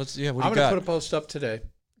 right? What I'm do you going to got? put a post up today.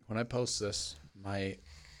 When I post this,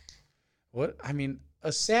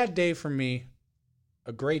 a sad day for me,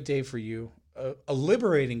 a great day for you, a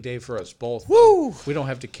liberating day for us both. Woo! We don't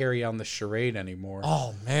have to carry on the charade anymore.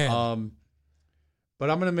 Oh, man. But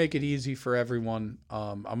I'm going to make it easy for everyone.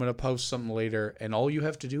 I'm going to post something later, and all you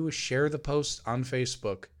have to do is share the post on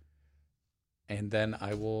Facebook, and then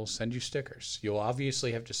I will send you stickers. You'll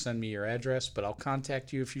obviously have to send me your address, but I'll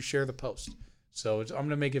contact you if you share the post. So I'm going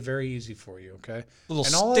to make it very easy for you, okay? Little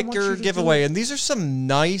and all I want you sticker to giveaway. do- And these are some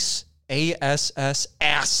nice ASS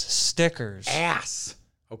ass stickers. Ass,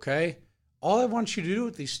 okay? All I want you to do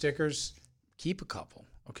with these stickers, keep a couple,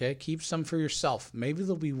 okay? Keep some for yourself. Maybe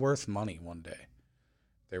they'll be worth money one day.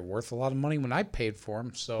 They're worth a lot of money when I paid for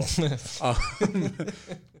them. So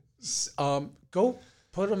go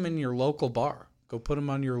put them in your local bar. Go put them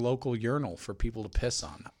on your local urinal for people to piss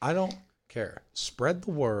on. I don't care. Spread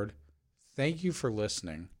the word. Thank you for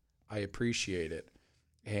listening. I appreciate it.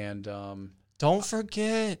 And Don't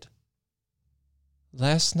forget.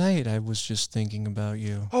 Last night I was just thinking about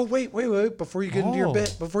you. oh, wait. Before you get into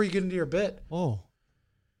your bit, Oh.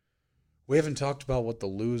 we haven't talked about what the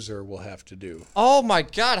loser will have to do. Oh my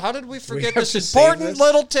God! How did we forget have this to save important this?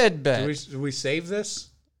 little tidbit? Do we save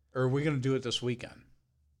this, or are we going to do it this weekend?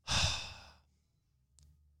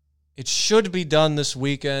 It should be done this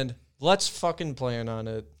weekend. Let's fucking plan on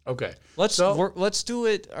it. Okay. Let's So- let's do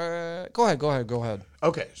it. Go ahead.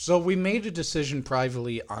 Okay, so we made a decision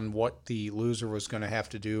privately on what the loser was going to have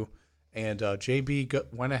to do, and JB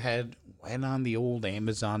went on the old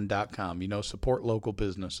Amazon.com, support local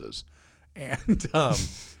businesses, and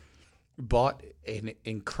bought an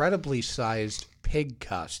incredibly sized pig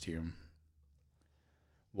costume.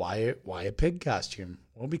 Why a pig costume?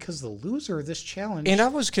 Well, because the loser of this challenge... And I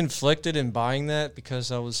was conflicted in buying that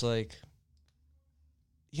because I was like,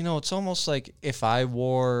 it's almost like if I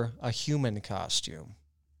wore a human costume,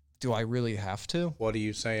 do I really have to? What are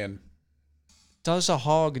you saying? Does a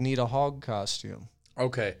hog need a hog costume?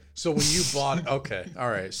 Okay, so when you bought... Okay, all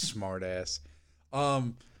right, smart ass.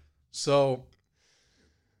 So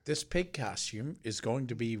this pig costume is going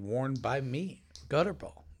to be worn by me,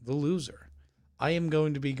 Gutterball, the loser. I am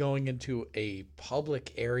going to be going into a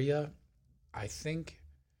public area. I think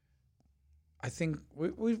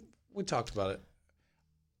we talked about it.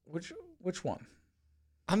 Which one?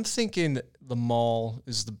 I'm thinking the mall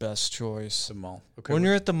is the best choice. The mall. Okay. When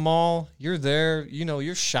you're at the mall, you're there,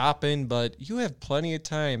 you're shopping, but you have plenty of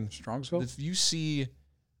time. Strongsville? If you see,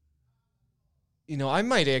 I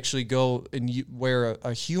might actually go and wear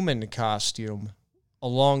a human costume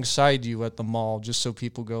alongside you at the mall, just so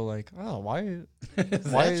people go like, oh, why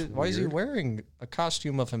is he wearing a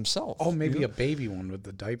costume of himself? Oh, maybe a baby one with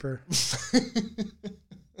the diaper.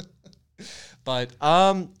 But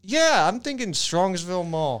yeah, I'm thinking Strongsville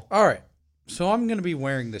Mall. All right. So I'm going to be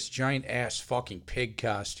wearing this giant ass fucking pig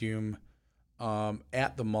costume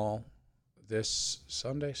at the mall this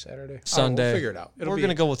Saturday. Sunday. We'll figure it out. We're going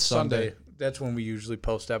to go with Sunday. That's when we usually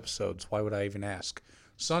post episodes. Why would I even ask?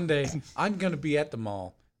 Sunday, I'm going to be at the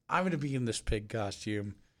mall. I'm going to be in this pig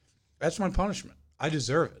costume. That's my punishment. I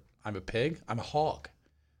deserve it. I'm a pig. I'm a hog.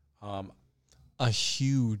 A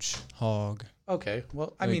huge hog. Okay.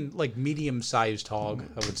 Well, I mean, like medium-sized hog,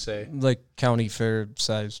 I would say. Like county fair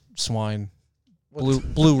sized swine.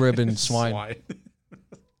 Blue ribbon swine.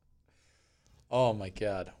 Oh, my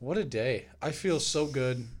God. What a day. I feel so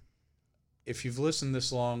good. If you've listened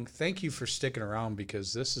this long, thank you for sticking around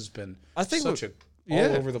because this has been such a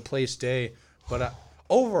all-over-the-place day. But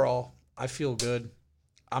overall, I feel good.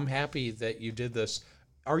 I'm happy that you did this.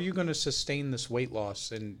 Are you going to sustain this weight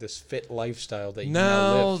loss and this fit lifestyle that you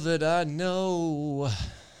now live? That I know,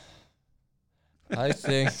 I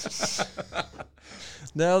think,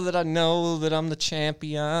 now that I know that I'm the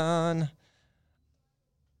champion,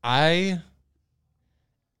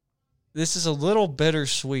 this is a little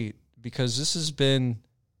bittersweet because this has been,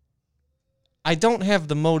 I don't have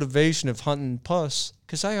the motivation of hunting puss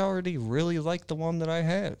because I already really like the one that I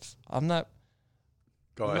have. I'm not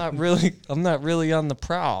really on the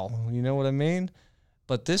prowl. You know what I mean?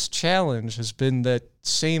 But this challenge has been that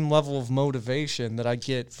same level of motivation that I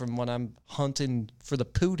get from when I'm hunting for the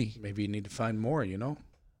pootie. Maybe you need to find more,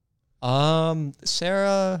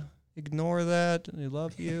 Sarah, ignore that. I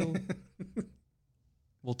love you.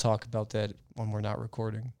 We'll talk about that when we're not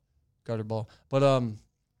recording. Gutterball. But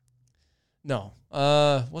no.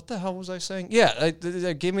 What the hell was I saying? Yeah,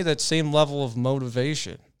 that gave me that same level of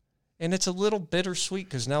motivation. And it's a little bittersweet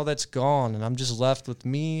because now that's gone, and I'm just left with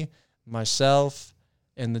me, myself,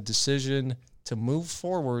 and the decision to move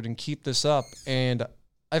forward and keep this up. And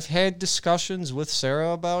I've had discussions with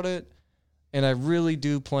Sarah about it, and I really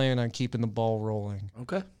do plan on keeping the ball rolling.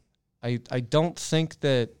 Okay. I don't think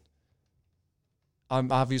that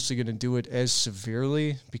I'm obviously going to do it as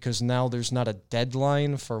severely because now there's not a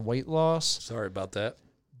deadline for weight loss. Sorry about that.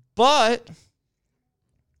 But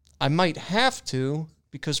I might have to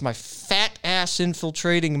because my fat ass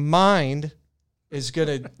infiltrating mind is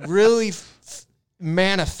going to really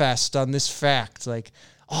manifest on this fact. Like,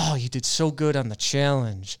 oh, you did so good on the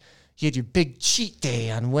challenge. You had your big cheat day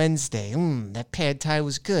on Wednesday. That pad thai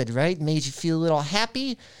was good, right? Made you feel a little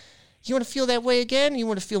happy. You want to feel that way again? You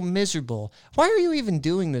want to feel miserable? Why are you even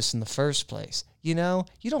doing this in the first place? You know,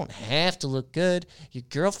 you don't have to look good. Your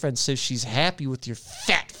girlfriend says she's happy with your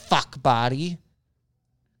fat fuck body.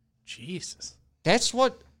 Jesus. That's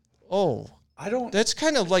what, that's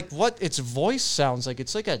kind of like what its voice sounds like.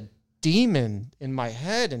 It's like a demon in my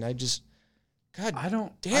head, and I just, God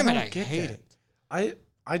damn it, I hate it. I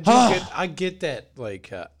get that,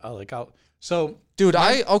 dude,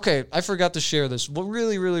 I forgot to share this. Well,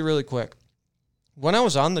 really, really, really quick. When I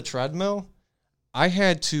was on the treadmill, I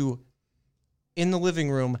had to, in the living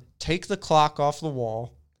room, take the clock off the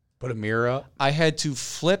wall. Put a mirror up. I had to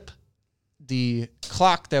flip the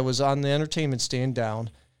clock that was on the entertainment stand down,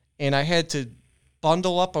 and I had to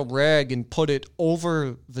bundle up a rag and put it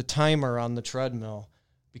over the timer on the treadmill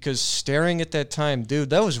because staring at that time, dude,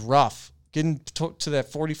 that was rough. Getting to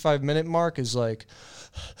that 45-minute mark is like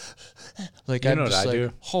I'm just like,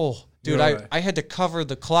 do? Oh, dude, I had to cover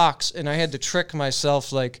the clocks and I had to trick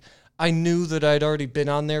myself. Like, I knew that I'd already been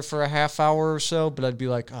on there for a half hour or so, but I'd be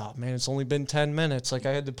like, oh man, it's only been 10 minutes. Like,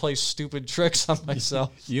 I had to play stupid tricks on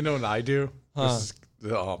myself. You know what I do? This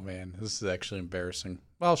is actually embarrassing.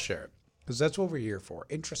 I'll share it because that's what we're here for.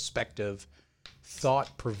 Introspective,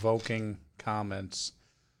 thought-provoking comments.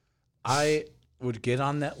 I would get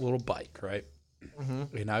on that little bike, right?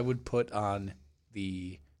 Mm-hmm. And I would put on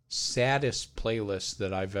the saddest playlist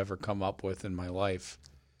that I've ever come up with in my life.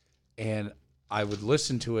 And I would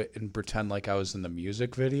listen to it and pretend like I was in the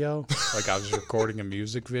music video, like I was recording a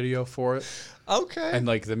music video for it. Okay. And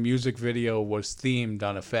like the music video was themed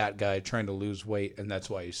on a fat guy trying to lose weight, and that's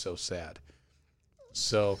why he's so sad.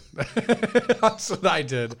 So that's what I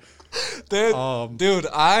did. Dude,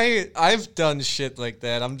 I've done shit like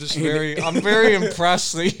that. I'm very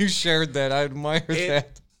impressed that you shared that. I admire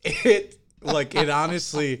that. It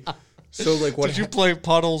honestly. So like, what did you play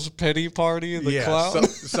Puddle's Pity Party? Clown?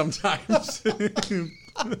 Sometimes.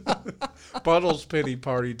 Puddle's Pity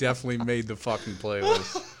Party definitely made the fucking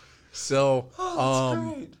playlist. So,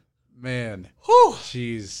 great. Man,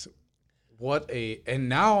 jeez, and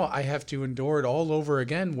now I have to endure it all over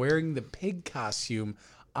again, wearing the pig costume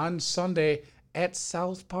on Sunday at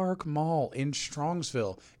South Park Mall in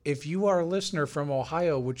Strongsville. If you are a listener from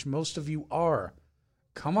Ohio, which most of you are,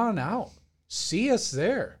 come on out, see us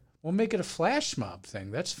there. We'll make it a flash mob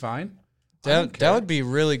thing. That's fine. That would be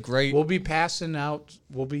really great. We'll be passing out.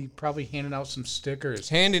 We'll be probably handing out some stickers.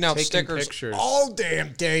 Handing out stickers pictures all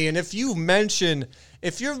damn day. And if you're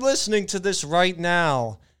listening to this right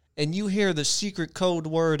now and you hear the secret code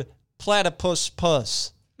word platypus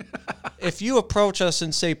puss, if you approach us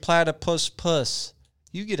and say platypus puss,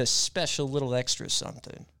 you get a special little extra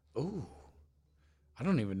something. Ooh. I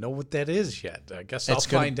don't even know what that is yet. I guess I'll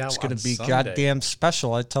find out. It's going to be Sunday. Goddamn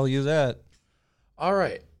special, I tell you that. All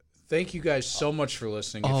right. Thank you guys so much for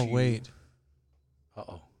listening. Wait.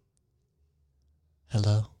 Uh-oh.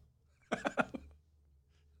 Hello?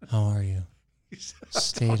 How are you?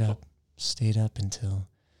 Stayed up until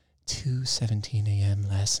 2:17 a.m.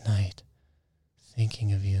 last night,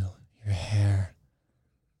 thinking of you, your hair,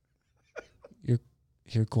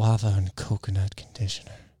 your guava and coconut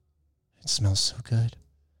conditioner. It smells so good.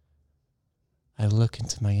 I look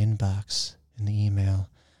into my inbox in the email.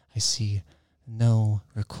 I see no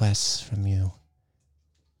requests from you.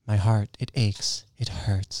 My heart, it aches. It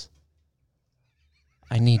hurts.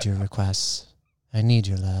 I need your requests. I need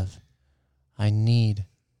your love. I need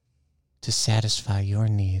to satisfy your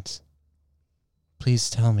needs.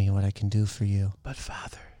 Please tell me what I can do for you. But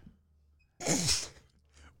Father,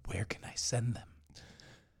 where can I send them?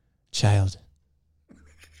 Child,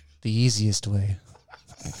 the easiest way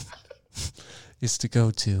is to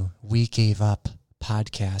go to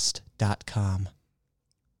WeGaveUpPodcast.com.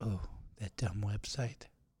 Oh, that dumb website.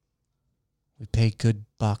 We pay good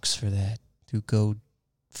bucks for that. To go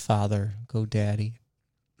father, go daddy.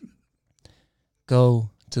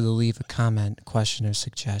 Go to the leave a comment, question, or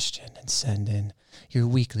suggestion and send in your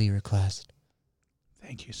weekly request.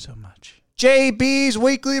 Thank you so much. JB's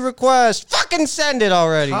weekly request. Fucking send it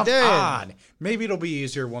already. Come on. Maybe it'll be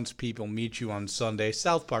easier once people meet you on Sunday.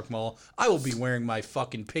 South Park Mall. I will be wearing my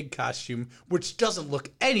fucking pig costume, which doesn't look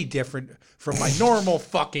any different from my normal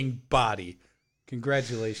fucking body.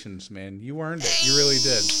 Congratulations, man. You earned it. You really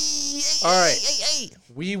did. All right.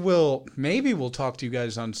 Maybe we'll talk to you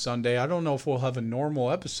guys on Sunday. I don't know if we'll have a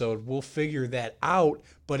normal episode. We'll figure that out.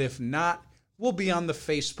 But if not, we'll be on the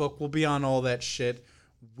Facebook. We'll be on all that shit.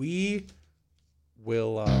 We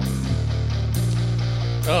will,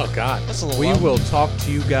 oh God. That's a little We loud. will talk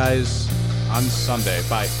to you guys on Sunday.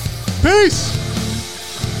 Bye. Peace!